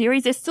final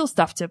series, there's still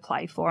stuff to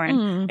play for.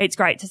 And it's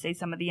great to see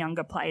some of the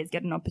younger players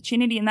get an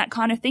opportunity and that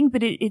kind of thing.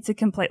 But it's a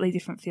completely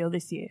different feel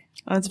this year.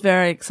 It's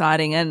very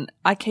exciting. And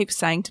I keep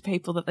saying to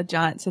people that the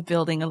Giants are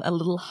building a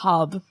little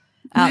hub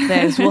out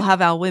there. As we'll have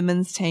our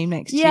women's team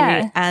next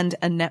year and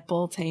a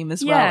netball team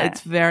as well. It's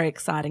very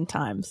exciting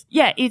times.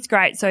 Yeah, it's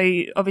great.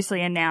 So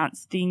obviously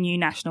announced the new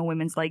National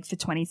Women's League for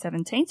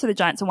 2017. So the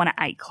Giants are one of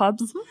 8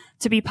 clubs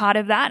to be part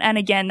of that. And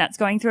again, that's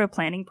going through a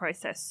planning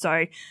process.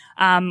 So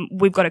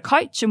we've got a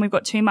coach and we've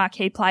got 2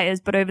 marquee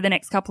players, but over the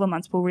next couple of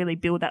months, we'll really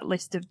build that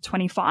list of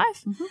 25.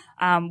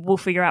 We'll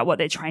figure out what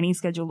their training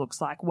schedule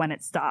looks like when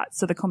it starts.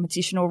 So the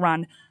competition will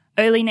run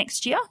early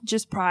next year,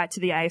 just prior to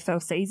the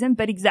AFL season,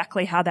 but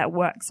exactly how that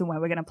works and where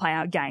we're going to play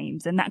our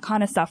games and that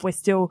kind of stuff, we're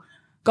still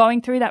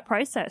going through that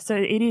process. So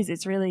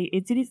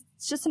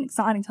it's just an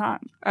exciting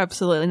time.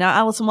 Absolutely. Now,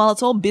 Alison, while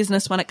it's all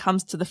business when it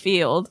comes to the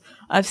field,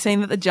 I've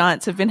seen that the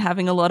Giants have been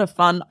having a lot of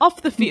fun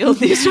off the field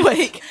this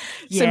week.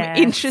 Some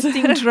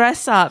interesting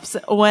dress ups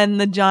when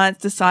the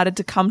Giants decided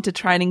to come to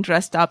training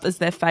dressed up as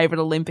their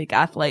favourite Olympic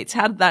athletes.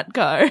 How did that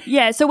go?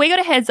 Yeah, so we got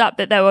a heads up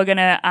that they were going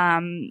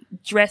to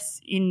dress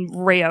in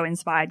Rio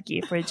inspired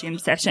gear for a gym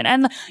session.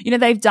 And,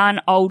 they've done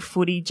old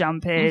footy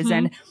jumpers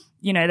and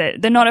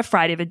they're not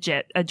afraid of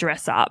a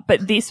dress up,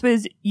 but this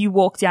was, you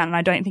walk down and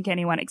I don't think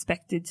anyone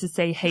expected to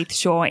see Heath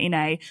Shaw in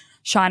a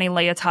shiny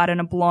leotard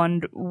and a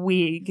blonde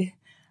wig,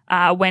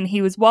 when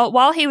he was,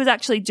 while he was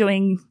actually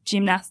doing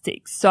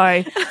gymnastics.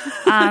 So,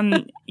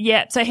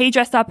 so he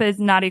dressed up as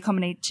Nadia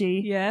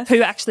Comaneci,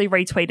 who actually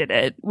retweeted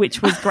it,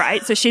 which was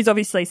great. So she's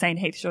obviously seen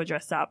Heath Shaw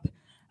dress up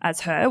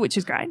as her, which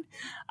is great.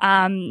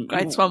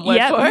 Great one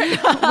word for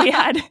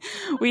it.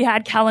 we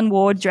had Callan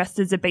Ward dressed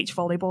as a beach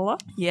volleyballer.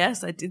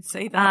 Yes, I did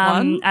see that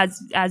one.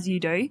 As you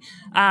do.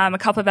 A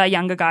couple of our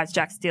younger guys,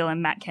 Jack Steele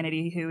and Matt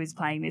Kennedy, who is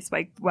playing this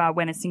week,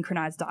 went as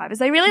synchronized divers.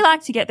 They really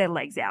like to get their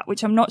legs out,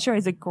 which I'm not sure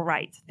is a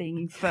great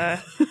thing for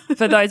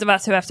those of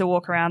us who have to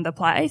walk around the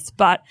place,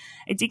 but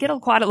it did get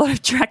quite a lot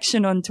of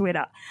traction on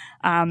Twitter.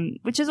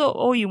 Which is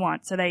all you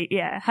want. So they,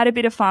 had a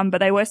bit of fun, but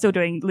they were still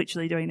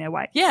literally doing their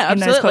weights. Yeah,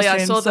 absolutely.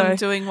 I saw them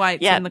doing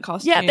weights in the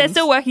costumes. Yeah, they're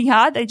still working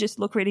hard. They just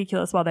look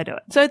ridiculous while they do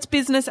it. So it's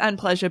business and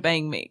pleasure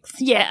being mixed.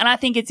 Yeah, and I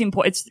think it's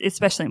important. It's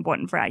especially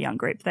important for our young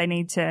group. They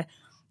need to,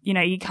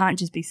 you can't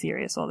just be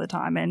serious all the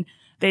time. And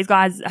these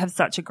guys have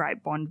such a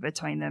great bond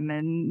between them,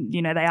 and,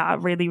 they are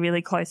really,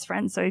 really close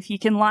friends. So if you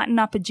can lighten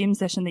up a gym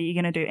session that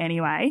you're going to do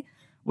anyway,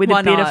 with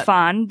a bit of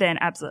fun, then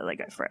absolutely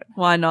go for it.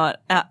 Why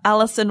not?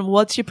 Alison,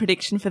 what's your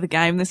prediction for the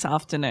game this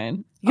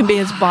afternoon? You can be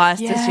as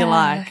biased as you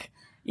like.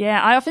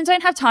 Yeah, I often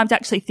don't have time to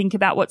actually think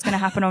about what's going to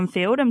happen on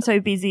field. I'm so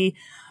busy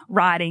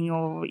writing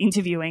or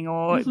interviewing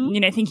or,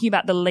 thinking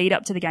about the lead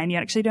up to the game. You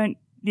actually don't,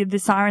 the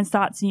siren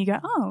starts and you go,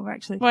 oh, we're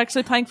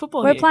actually playing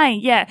football We're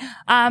playing, yeah.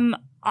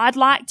 I'd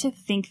like to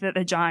think that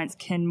the Giants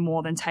can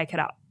more than take it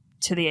up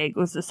to the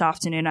Eagles this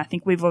afternoon. I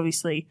think we've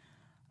obviously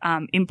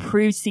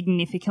improved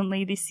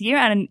significantly this year,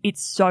 and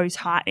it's so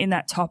tight in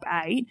that top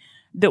 8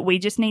 that we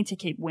just need to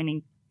keep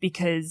winning,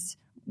 because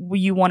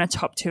you want a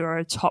top 2 or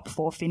a top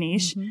 4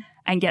 finish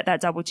and get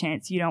that double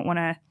chance. You don't want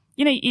to,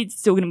 it's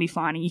still going to be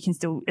fine, and you can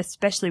still,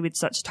 especially with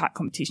such tight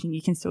competition,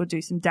 you can still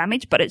do some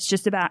damage, but it's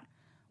just about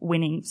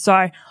winning.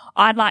 So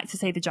I'd like to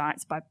see the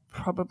Giants by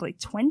probably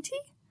 20.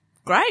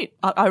 Great.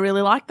 I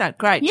really like that.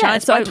 Great. Yeah,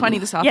 Giants by 20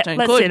 this afternoon.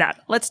 Let's do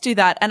that. Let's do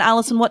that. And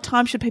Alison, what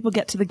time should people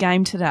get to the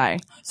game today?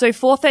 So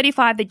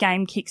 4:35 the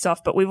game kicks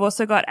off, but we've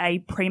also got a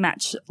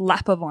pre-match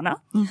lap of honour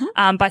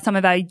by some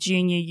of our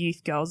junior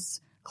youth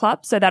girls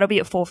club. So that'll be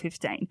at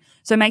 4:15.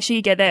 So make sure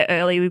you get there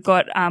early. We've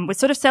got, we're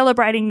sort of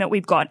celebrating that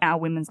we've got our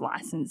women's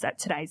licence at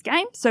today's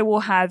game. So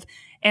we'll have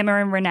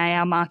Emma and Renee,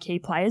 our marquee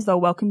players.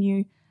 They'll welcome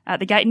you at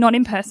the gate, not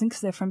in person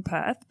because they're from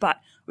Perth, but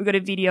we've got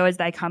a video as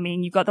they come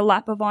in. You've got the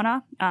lap of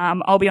honour.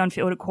 I'll be on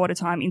field at quarter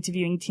time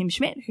interviewing Tim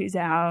Schmidt, who's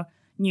our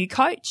new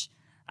coach.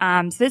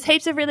 So there's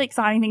heaps of really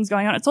exciting things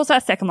going on. It's also our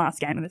second last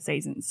game of the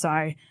season.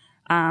 So,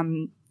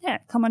 come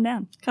on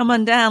down. Come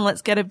on down.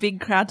 Let's get a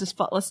big crowd to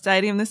Spotless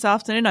Stadium this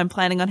afternoon. I'm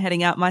planning on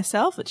heading out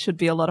myself. It should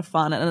be a lot of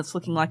fun, and it's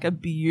looking like a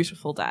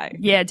beautiful day.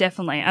 Yeah,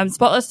 definitely.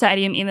 Spotless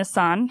Stadium in the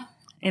sun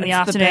in the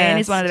afternoon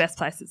is one of the best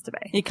places to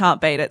be. You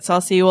can't beat it. So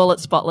I'll see you all at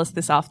Spotless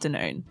this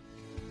afternoon.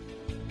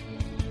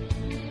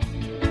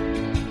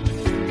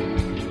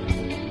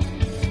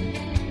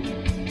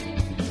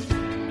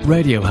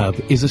 Radio Hub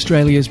is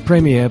Australia's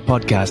premier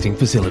podcasting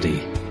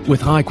facility. With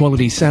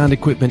high-quality sound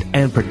equipment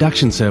and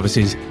production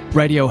services,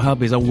 Radio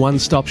Hub is a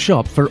one-stop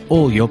shop for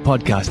all your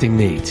podcasting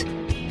needs.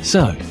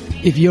 So,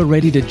 if you're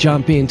ready to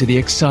jump into the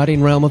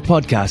exciting realm of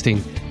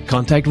podcasting,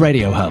 contact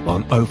Radio Hub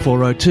on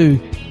 0402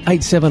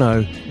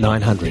 870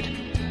 900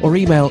 or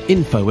email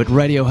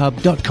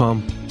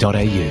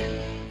info@radiohub.com.au.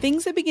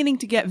 Things are beginning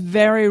to get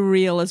very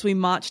real as we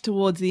march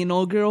towards the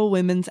inaugural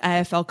women's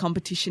AFL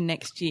competition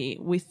next year,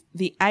 with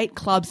the 8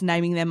 clubs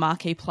naming their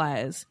marquee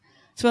players.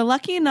 So we're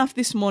lucky enough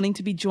this morning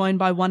to be joined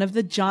by one of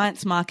the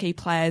Giants' marquee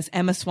players,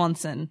 Emma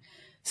Swanson.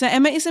 So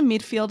Emma is a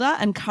midfielder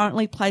and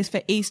currently plays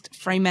for East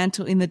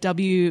Fremantle in the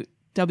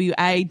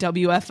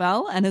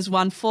WFL and has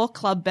won 4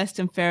 club best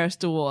and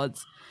fairest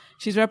awards.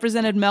 She's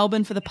represented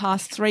Melbourne for the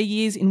past 3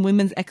 years in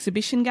women's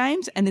exhibition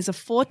games and is a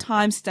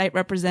 4-time state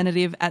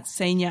representative at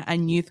senior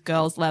and youth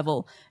girls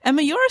level.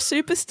 Emma, you're a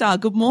superstar.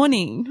 Good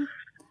morning.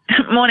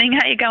 Morning.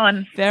 How you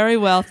going? Very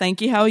well,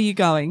 thank you. How are you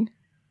going?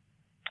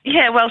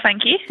 Yeah, well,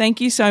 thank you.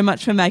 Thank you so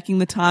much for making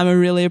the time. I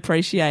really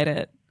appreciate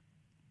it.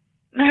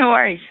 No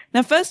worries.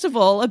 Now, first of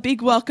all, a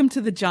big welcome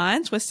to the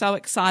Giants. We're so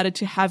excited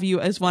to have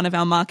you as one of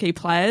our marquee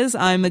players.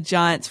 I'm a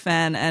Giants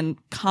fan and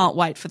can't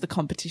wait for the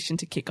competition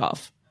to kick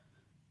off.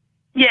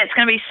 Yeah, it's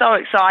going to be so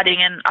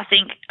exciting, and I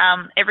think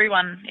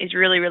everyone is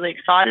really, really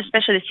excited,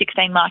 especially the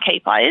 16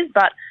 marquee players.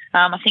 But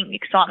I think the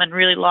excitement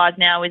really lies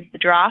now with the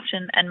draft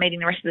and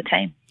meeting the rest of the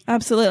team.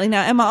 Absolutely.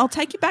 Now, Emma, I'll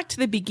take you back to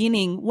the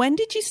beginning. When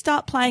did you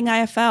start playing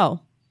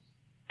AFL?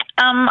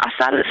 I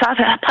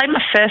played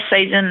my first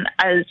season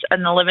as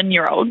an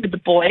 11-year-old with the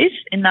boys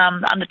in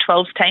the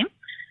under-12s team,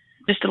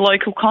 just a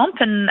local comp.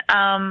 And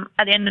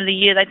at the end of the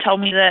year, they told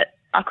me that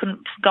I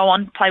couldn't go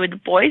on to play with the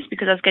boys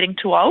because I was getting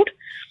too old.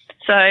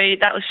 So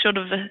that was sort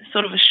of a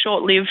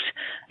short-lived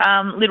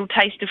little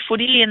taste of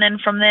footy. And then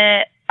from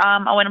there,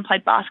 I went and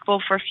played basketball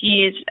for a few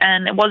years.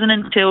 And it wasn't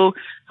until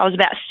I was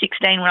about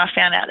 16 when I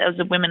found out there was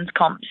a women's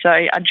comp. So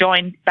I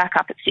joined back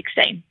up at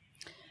 16.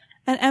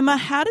 And Emma,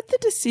 how did the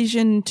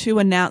decision to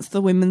announce the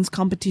women's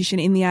competition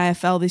in the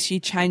AFL this year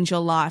change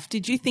your life?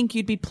 Did you think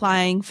you'd be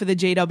playing for the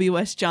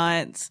GWS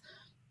Giants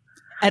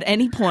at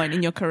any point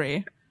in your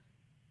career?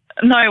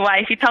 No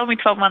way. If you told me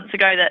 12 months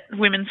ago that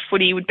women's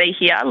footy would be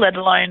here, let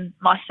alone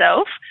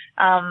myself,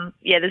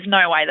 there's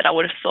no way that I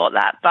would have thought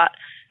that. But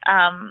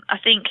I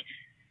think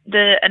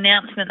the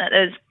announcement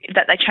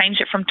that they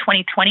changed it from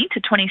 2020 to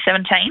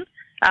 2017,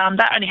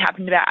 that only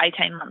happened about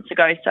 18 months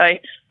ago. So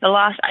the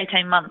last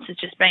 18 months has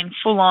just been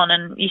full on,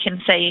 and you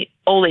can see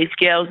all these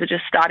girls are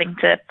just starting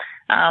to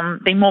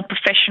be more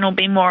professional,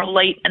 be more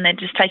elite, and they're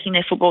just taking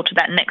their football to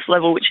that next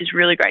level, which is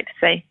really great to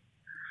see.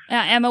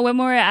 Now, Emma, when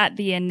we were at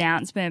the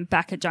announcement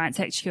back at Giants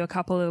HQ a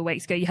couple of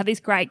weeks ago, you had this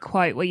great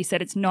quote where you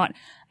said it's not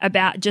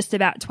just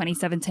about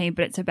 2017,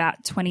 but it's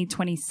about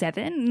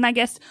 2027. And I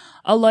guess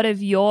a lot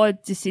of your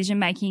decision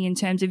making in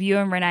terms of you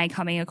and Renee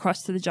coming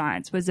across to the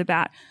Giants was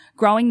about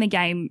growing the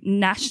game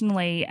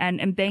nationally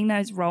and being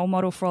those role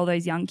model for all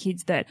those young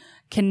kids that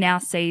can now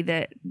see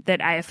that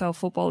AFL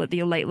football at the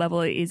elite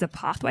level is a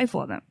pathway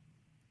for them.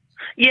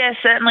 Yeah,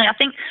 certainly. I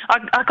think I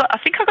got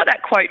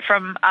that quote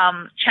from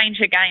Change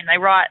Her Game. They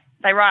write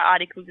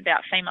articles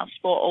about female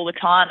sport all the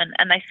time,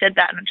 and they said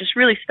that, and it just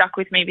really stuck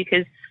with me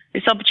because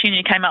this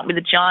opportunity came up with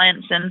the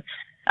Giants, and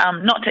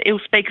not to ill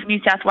speak of New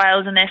South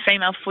Wales and their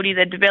female footy,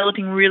 they're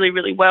developing really,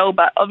 really well,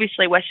 but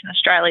obviously Western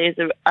Australia is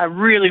a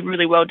really,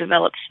 really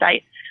well-developed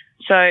state.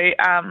 So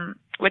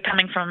we're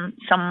coming from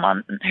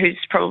someone who's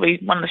probably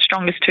one of the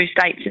strongest 2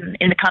 states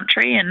in the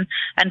country and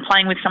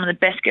playing with some of the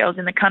best girls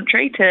in the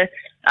country to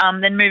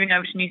then moving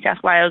over to New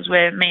South Wales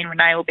where me and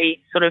Renee will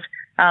be sort of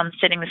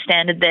setting the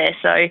standard there.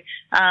 So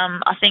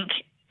I think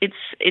it's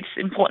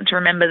important to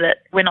remember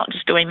that we're not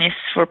just doing this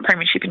for a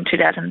premiership in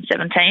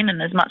 2017,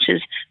 and as much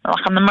as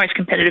I'm the most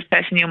competitive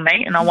person you'll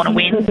meet and I want to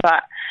win,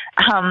 but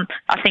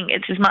I think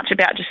it's as much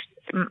about just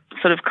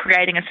sort of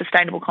creating a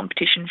sustainable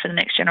competition for the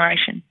next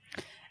generation.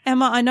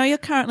 Emma, I know you're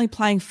currently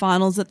playing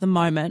finals at the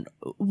moment.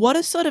 What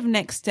are sort of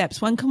next steps?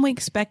 When can we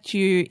expect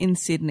you in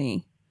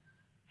Sydney?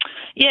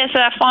 Yeah, so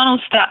our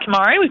finals start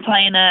tomorrow. We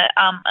play in a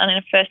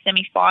first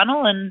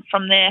semi-final, and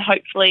from there,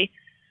 hopefully,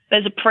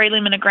 there's a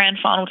prelim and a grand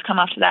final to come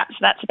after that. So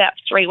that's about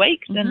 3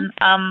 weeks. Mm-hmm.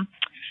 And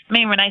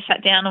me and Renee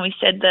sat down and we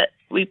said that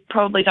we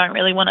probably don't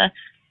really want to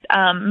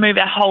move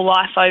our whole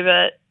life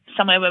over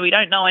somewhere where we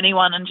don't know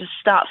anyone and just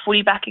start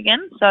footy back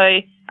again.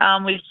 So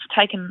we've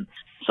taken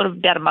sort of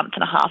about a month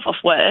and a half off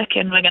work,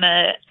 and we're going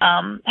to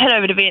head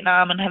over to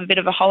Vietnam and have a bit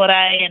of a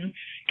holiday and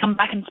come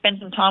back and spend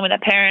some time with our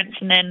parents,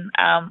 and then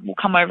we'll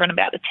come over on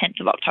about the 10th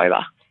of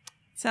October.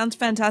 Sounds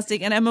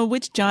fantastic. And Emma,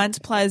 which Giants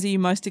players are you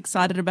most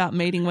excited about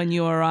meeting when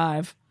you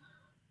arrive?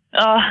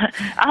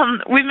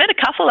 We've met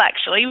a couple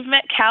actually. We've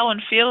met Cal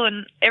and Phil,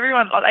 and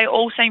everyone, they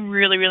all seem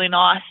really, really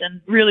nice and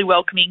really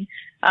welcoming.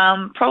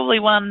 Probably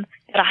one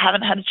that I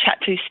haven't had a chat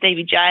to,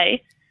 Stevie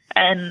J.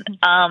 And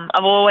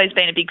I've always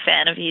been a big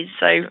fan of his,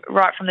 so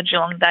right from the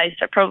Geelong days.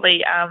 So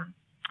probably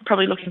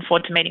looking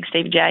forward to meeting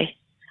Stevie J.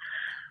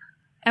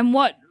 And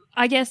what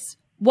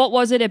What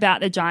was it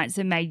about the Giants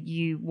that made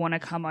you want to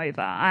come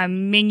over? I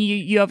mean,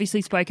 you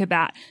obviously spoke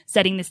about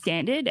setting the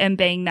standard and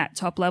being that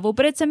top level,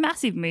 but it's a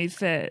massive move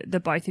for the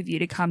both of you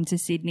to come to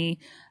Sydney.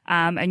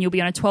 And you'll be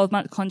on a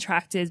 12-month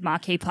contract as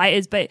marquee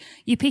players, but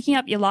you're picking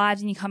up your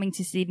lives and you're coming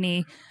to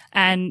Sydney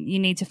and you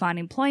need to find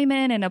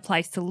employment and a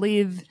place to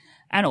live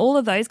and all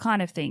of those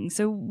kind of things.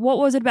 So what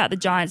was it about the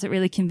Giants that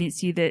really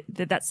convinced you that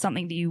that's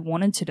something that you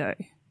wanted to do?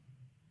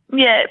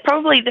 Yeah,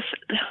 probably the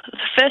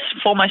first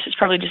and foremost is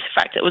probably just the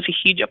fact that it was a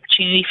huge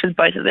opportunity for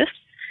both of us.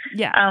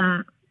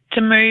 Yeah. To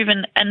move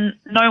and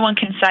no one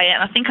can say it,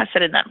 and I think I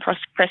said it in that press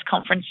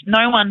conference,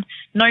 no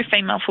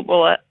female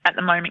footballer at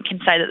the moment can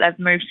say that they've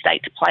moved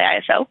state to play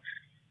AFL.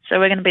 So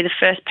we're going to be the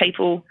first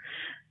people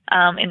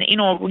in the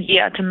inaugural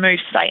year to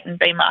move state and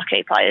be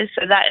marquee players.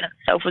 So that in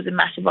itself was a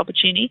massive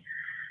opportunity.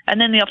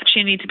 And then the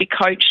opportunity to be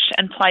coached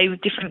and play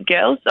with different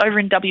girls. Over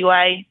in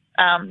WA,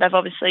 they've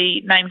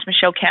obviously named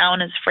Michelle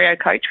Cowan as Freo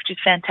coach, which is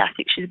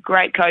fantastic. She's a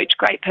great coach,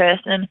 great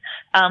person.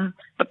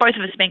 But both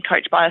of us have been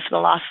coached by her for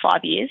the last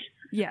 5 years.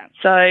 Yeah.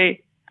 So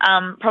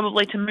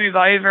probably to move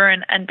over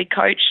and be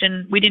coached,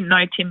 and we didn't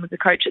know Tim was the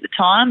coach at the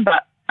time,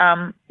 but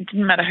it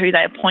didn't matter who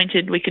they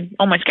appointed. We could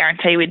almost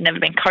guarantee we'd never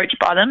been coached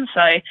by them.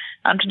 So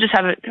to just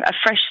have a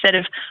fresh set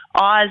of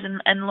eyes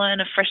and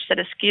learn a fresh set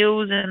of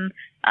skills and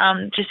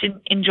just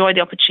enjoy the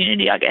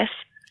opportunity, I guess.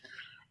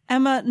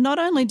 Emma, not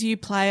only do you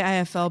play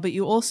AFL, but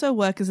you also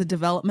work as a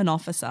development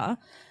officer.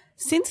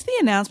 Since the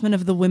announcement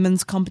of the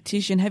women's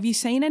competition, have you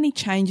seen any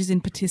changes in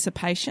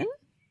participation?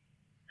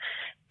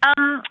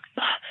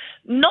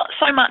 Not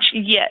so much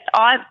yet.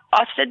 I've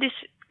said this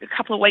a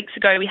couple of weeks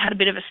ago. We had a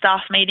bit of a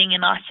staff meeting,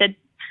 and I said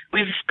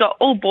we've got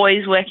all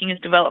boys working as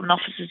development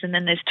officers, and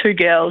then there's 2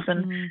 girls.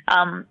 And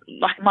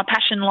like my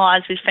passion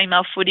lies with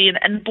female footy,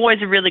 and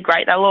boys are really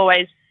great. They'll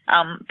always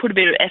put a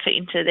bit of effort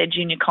into their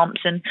junior comps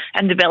and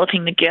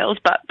developing the girls,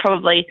 but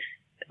probably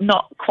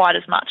not quite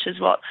as much as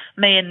what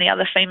me and the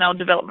other female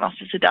development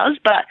officer does.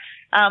 But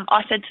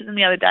I said to them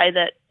the other day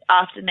that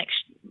after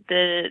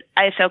the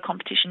AFL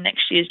competition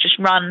next year is just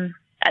run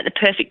at the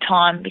perfect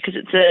time, because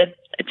it's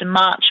a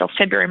March or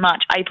February,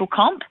 March, April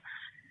comp,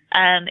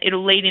 and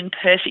it'll lead in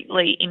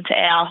perfectly into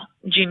our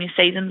junior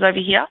seasons over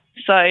here.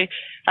 So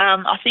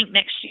I think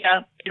next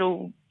year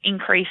it'll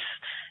increase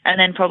and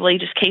then probably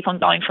just keep on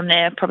going from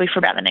there, probably for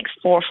about the next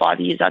 4 or 5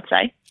 years, I'd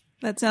say.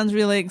 That sounds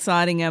really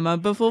exciting, Emma.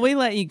 Before we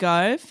let you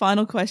go,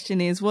 final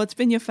question is, what's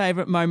been your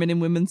favourite moment in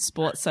women's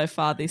sport so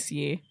far this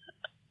year?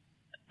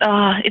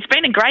 It's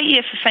been a great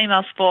year for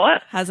female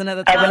sport. Hasn't it?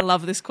 That's why I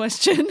love this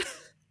question.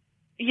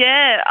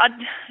 Yeah,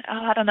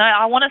 I don't know.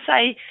 I want to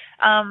say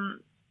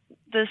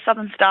the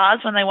Southern Stars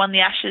when they won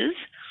the Ashes,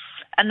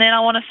 and then I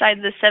want to say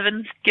the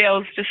Sevens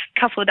girls just a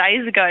couple of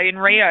days ago in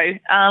Rio.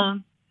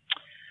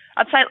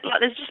 I'd say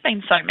there's just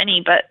been so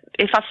many, but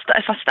if I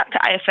stuck to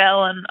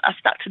AFL and I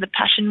stuck to the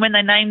passion, when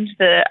they named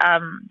the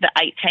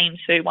 8 teams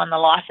who won the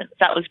licence,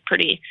 that was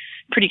pretty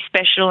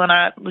special. And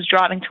I was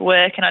driving to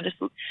work and I just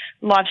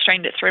live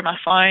streamed it through my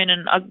phone,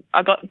 and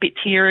I got a bit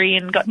teary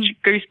and got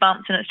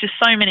goosebumps, and it's just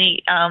so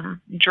many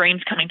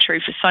dreams coming true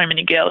for so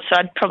many girls. So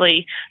I'd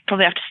probably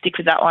have to stick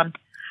with that one.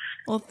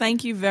 Well,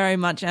 thank you very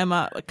much,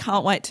 Emma. I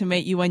can't wait to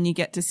meet you when you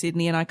get to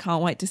Sydney, and I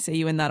can't wait to see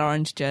you in that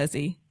orange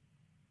jersey.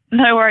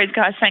 No worries,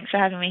 guys. Thanks for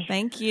having me.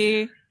 Thank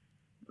you.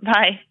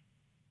 Bye.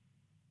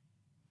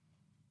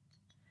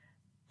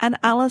 And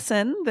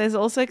Alison, there's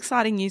also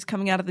exciting news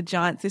coming out of the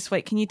Giants this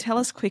week. Can you tell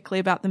us quickly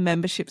about the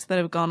memberships that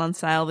have gone on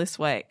sale this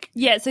week?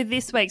 Yeah, so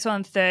this week, so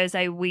on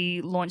Thursday,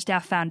 we launched our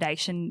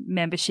foundation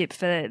membership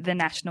for the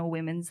National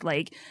Women's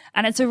League.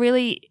 And it's a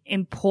really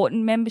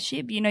important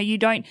membership. You know, you're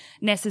not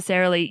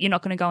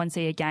going to go and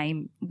see a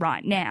game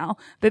right now,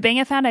 but being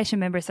a foundation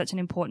member is such an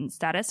important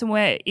status. And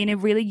we're in a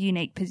really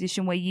unique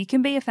position where you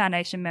can be a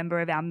foundation member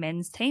of our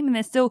men's team, and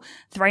there's still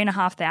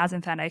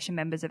 3,500 foundation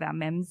members of our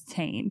men's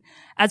team,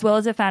 as well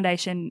as a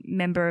foundation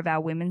member of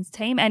our women's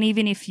team. And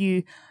even if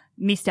you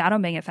missed out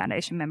on being a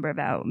foundation member of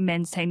our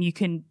men's team, you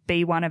can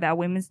be one of our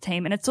women's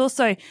team. And it's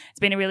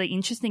been a really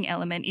interesting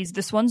element is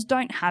the Swans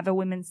don't have a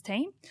women's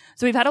team.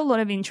 So we've had a lot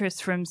of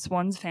interest from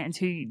Swans fans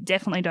who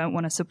definitely don't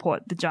want to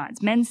support the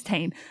Giants men's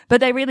team,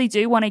 but they really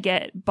do want to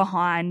get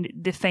behind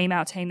the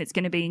female team that's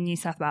going to be in New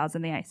South Wales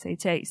and the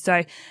ACT.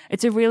 So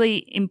it's a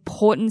really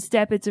important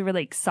step. It's a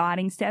really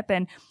exciting step.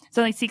 And it's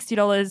only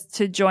 $60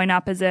 to join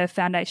up as a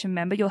foundation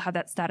member. You'll have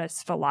that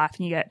status for life,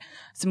 and you get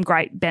some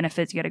great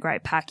benefits. You get a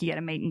great pack. You get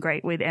a meet and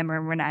greet with Emma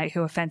and Renee,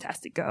 who are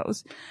fantastic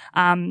girls,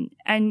 and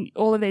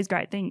all of these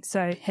great things.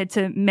 So head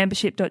to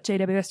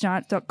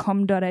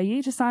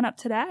membership.gwsgiants.com.au to sign up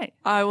today.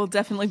 I will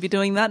definitely be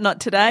doing that,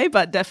 not today,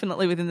 but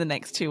definitely within the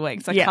next 2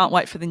 weeks. I can't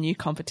wait for the new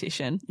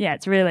competition. Yeah,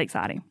 it's really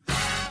exciting.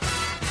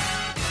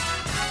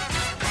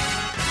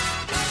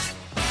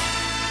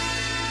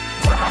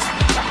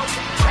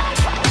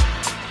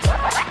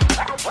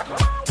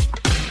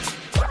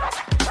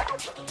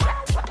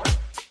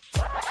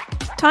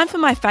 Time for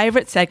my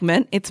favourite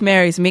segment. It's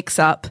Mary's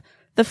Mix-Up.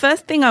 The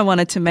first thing I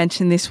wanted to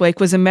mention this week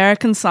was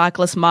American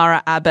cyclist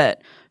Mara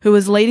Abbott, who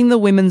was leading the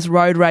women's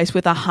road race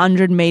with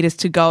 100 metres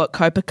to go at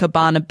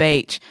Copacabana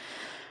Beach.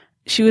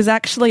 She was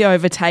actually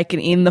overtaken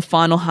in the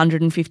final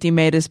 150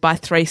 metres by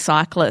 3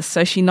 cyclists,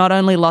 so she not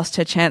only lost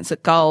her chance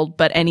at gold,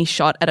 but any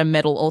shot at a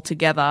medal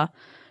altogether.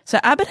 So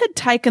Abbott had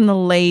taken the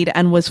lead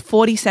and was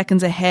 40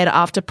 seconds ahead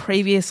after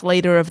previous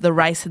leader of the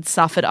race had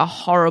suffered a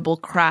horrible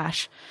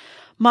crash.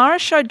 Mara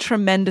showed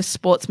tremendous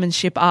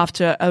sportsmanship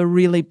after a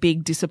really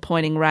big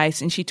disappointing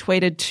race, and she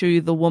tweeted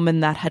to the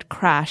woman that had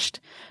crashed,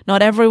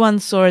 "Not everyone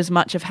saw as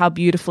much of how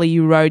beautifully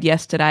you rode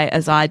yesterday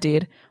as I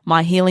did.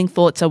 My healing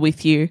thoughts are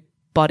with you,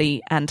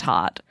 body and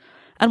heart."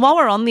 And while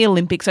we're on the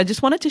Olympics, I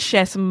just wanted to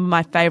share some of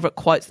my favourite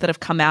quotes that have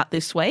come out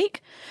this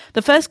week.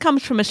 The first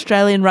comes from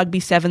Australian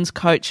Rugby Sevens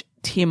coach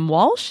Tim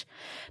Walsh.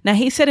 Now,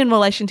 he said in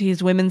relation to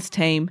his women's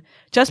team,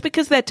 "Just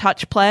because they're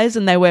touch players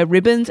and they wear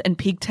ribbons and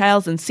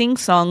pigtails and sing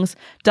songs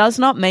does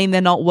not mean they're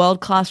not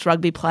world-class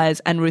rugby players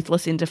and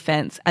ruthless in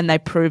defence, and they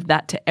proved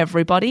that to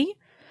everybody."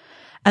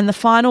 And the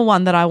final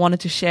one that I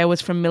wanted to share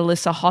was from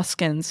Melissa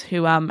Hoskins,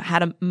 who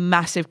had a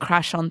massive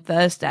crash on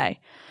Thursday.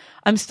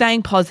 "I'm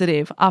staying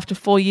positive. After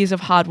 4 years of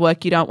hard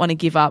work, you don't want to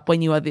give up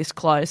when you are this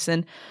close."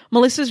 And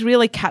Melissa's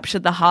really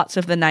captured the hearts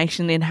of the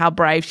nation in how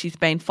brave she's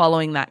been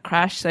following that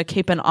crash, so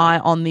keep an eye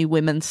on the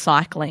women's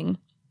cycling.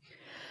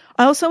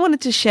 I also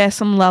wanted to share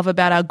some love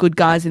about our good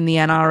guys in the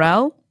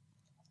NRL.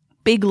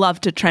 Big love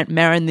to Trent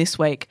Merrin this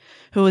week,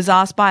 who was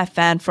asked by a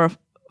fan for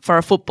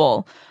a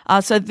football.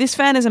 So this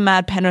fan is a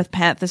mad Penrith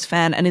Panthers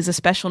fan and is a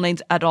special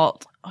needs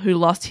adult who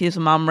lost his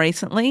mum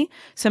recently.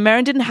 So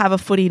Merrin didn't have a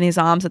footy in his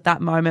arms at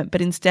that moment,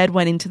 but instead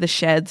went into the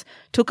sheds,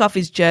 took off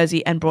his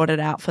jersey and brought it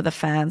out for the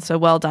fans. So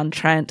well done,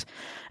 Trent.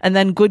 And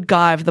then good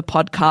guy of the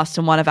podcast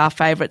and one of our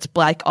favourites,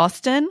 Blake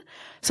Austin.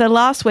 So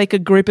last week, a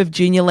group of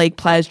junior league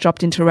players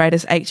dropped into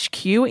Raiders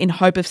HQ in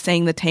hope of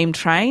seeing the team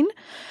train.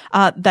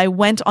 They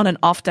went on an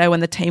off day when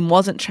the team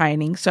wasn't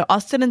training, so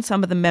Austin and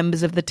some of the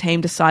members of the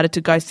team decided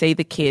to go see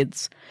the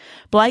kids.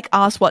 Blake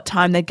asked what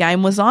time their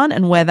game was on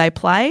and where they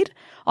played.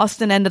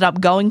 Austin ended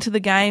up going to the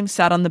game,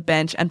 sat on the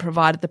bench and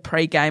provided the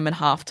pre-game and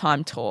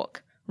halftime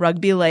talk.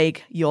 Rugby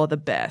League, you're the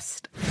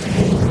best.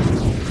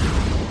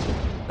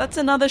 That's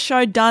another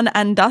show done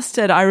and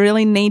dusted. I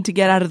really need to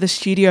get out of the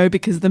studio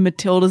because the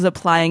Matildas are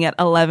playing at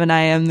 11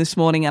 a.m. this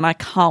morning and I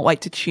can't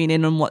wait to tune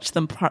in and watch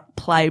them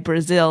play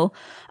Brazil.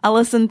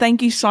 Alison,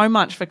 thank you so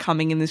much for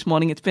coming in this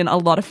morning. It's been a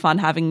lot of fun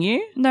having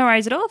you. No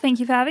worries at all.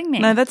 Thank you for having me.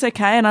 No, that's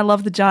okay. And I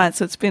love the Giants,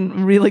 so it's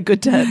been really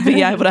good to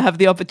be able to have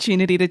the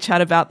opportunity to chat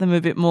about them a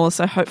bit more.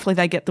 So hopefully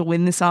they get the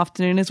win this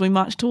afternoon as we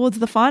march towards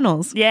the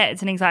finals. Yeah,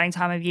 it's an exciting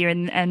time of year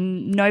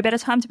and no better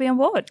time to be on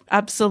board.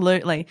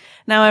 Absolutely.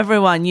 Now,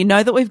 everyone, you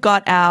know that we've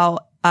got our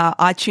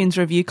iTunes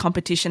review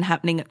competition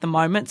happening at the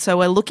moment. So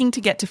we're looking to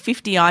get to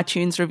 50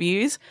 iTunes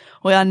reviews.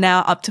 We are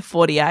now up to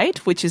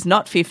 48, which is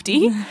not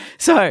 50.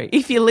 So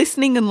if you're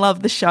listening and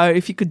love the show,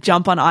 if you could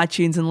jump on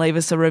iTunes and leave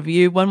us a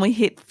review. When we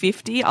hit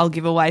 50, I'll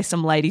give away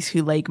some Ladies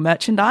Who League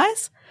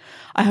merchandise.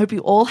 I hope you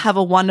all have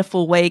a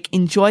wonderful week.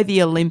 Enjoy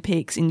the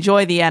Olympics.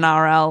 Enjoy the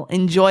NRL.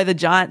 Enjoy the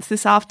Giants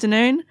this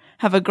afternoon.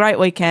 Have a great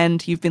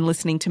weekend. You've been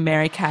listening to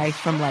Mary Kay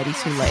from Ladies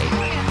Who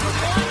League.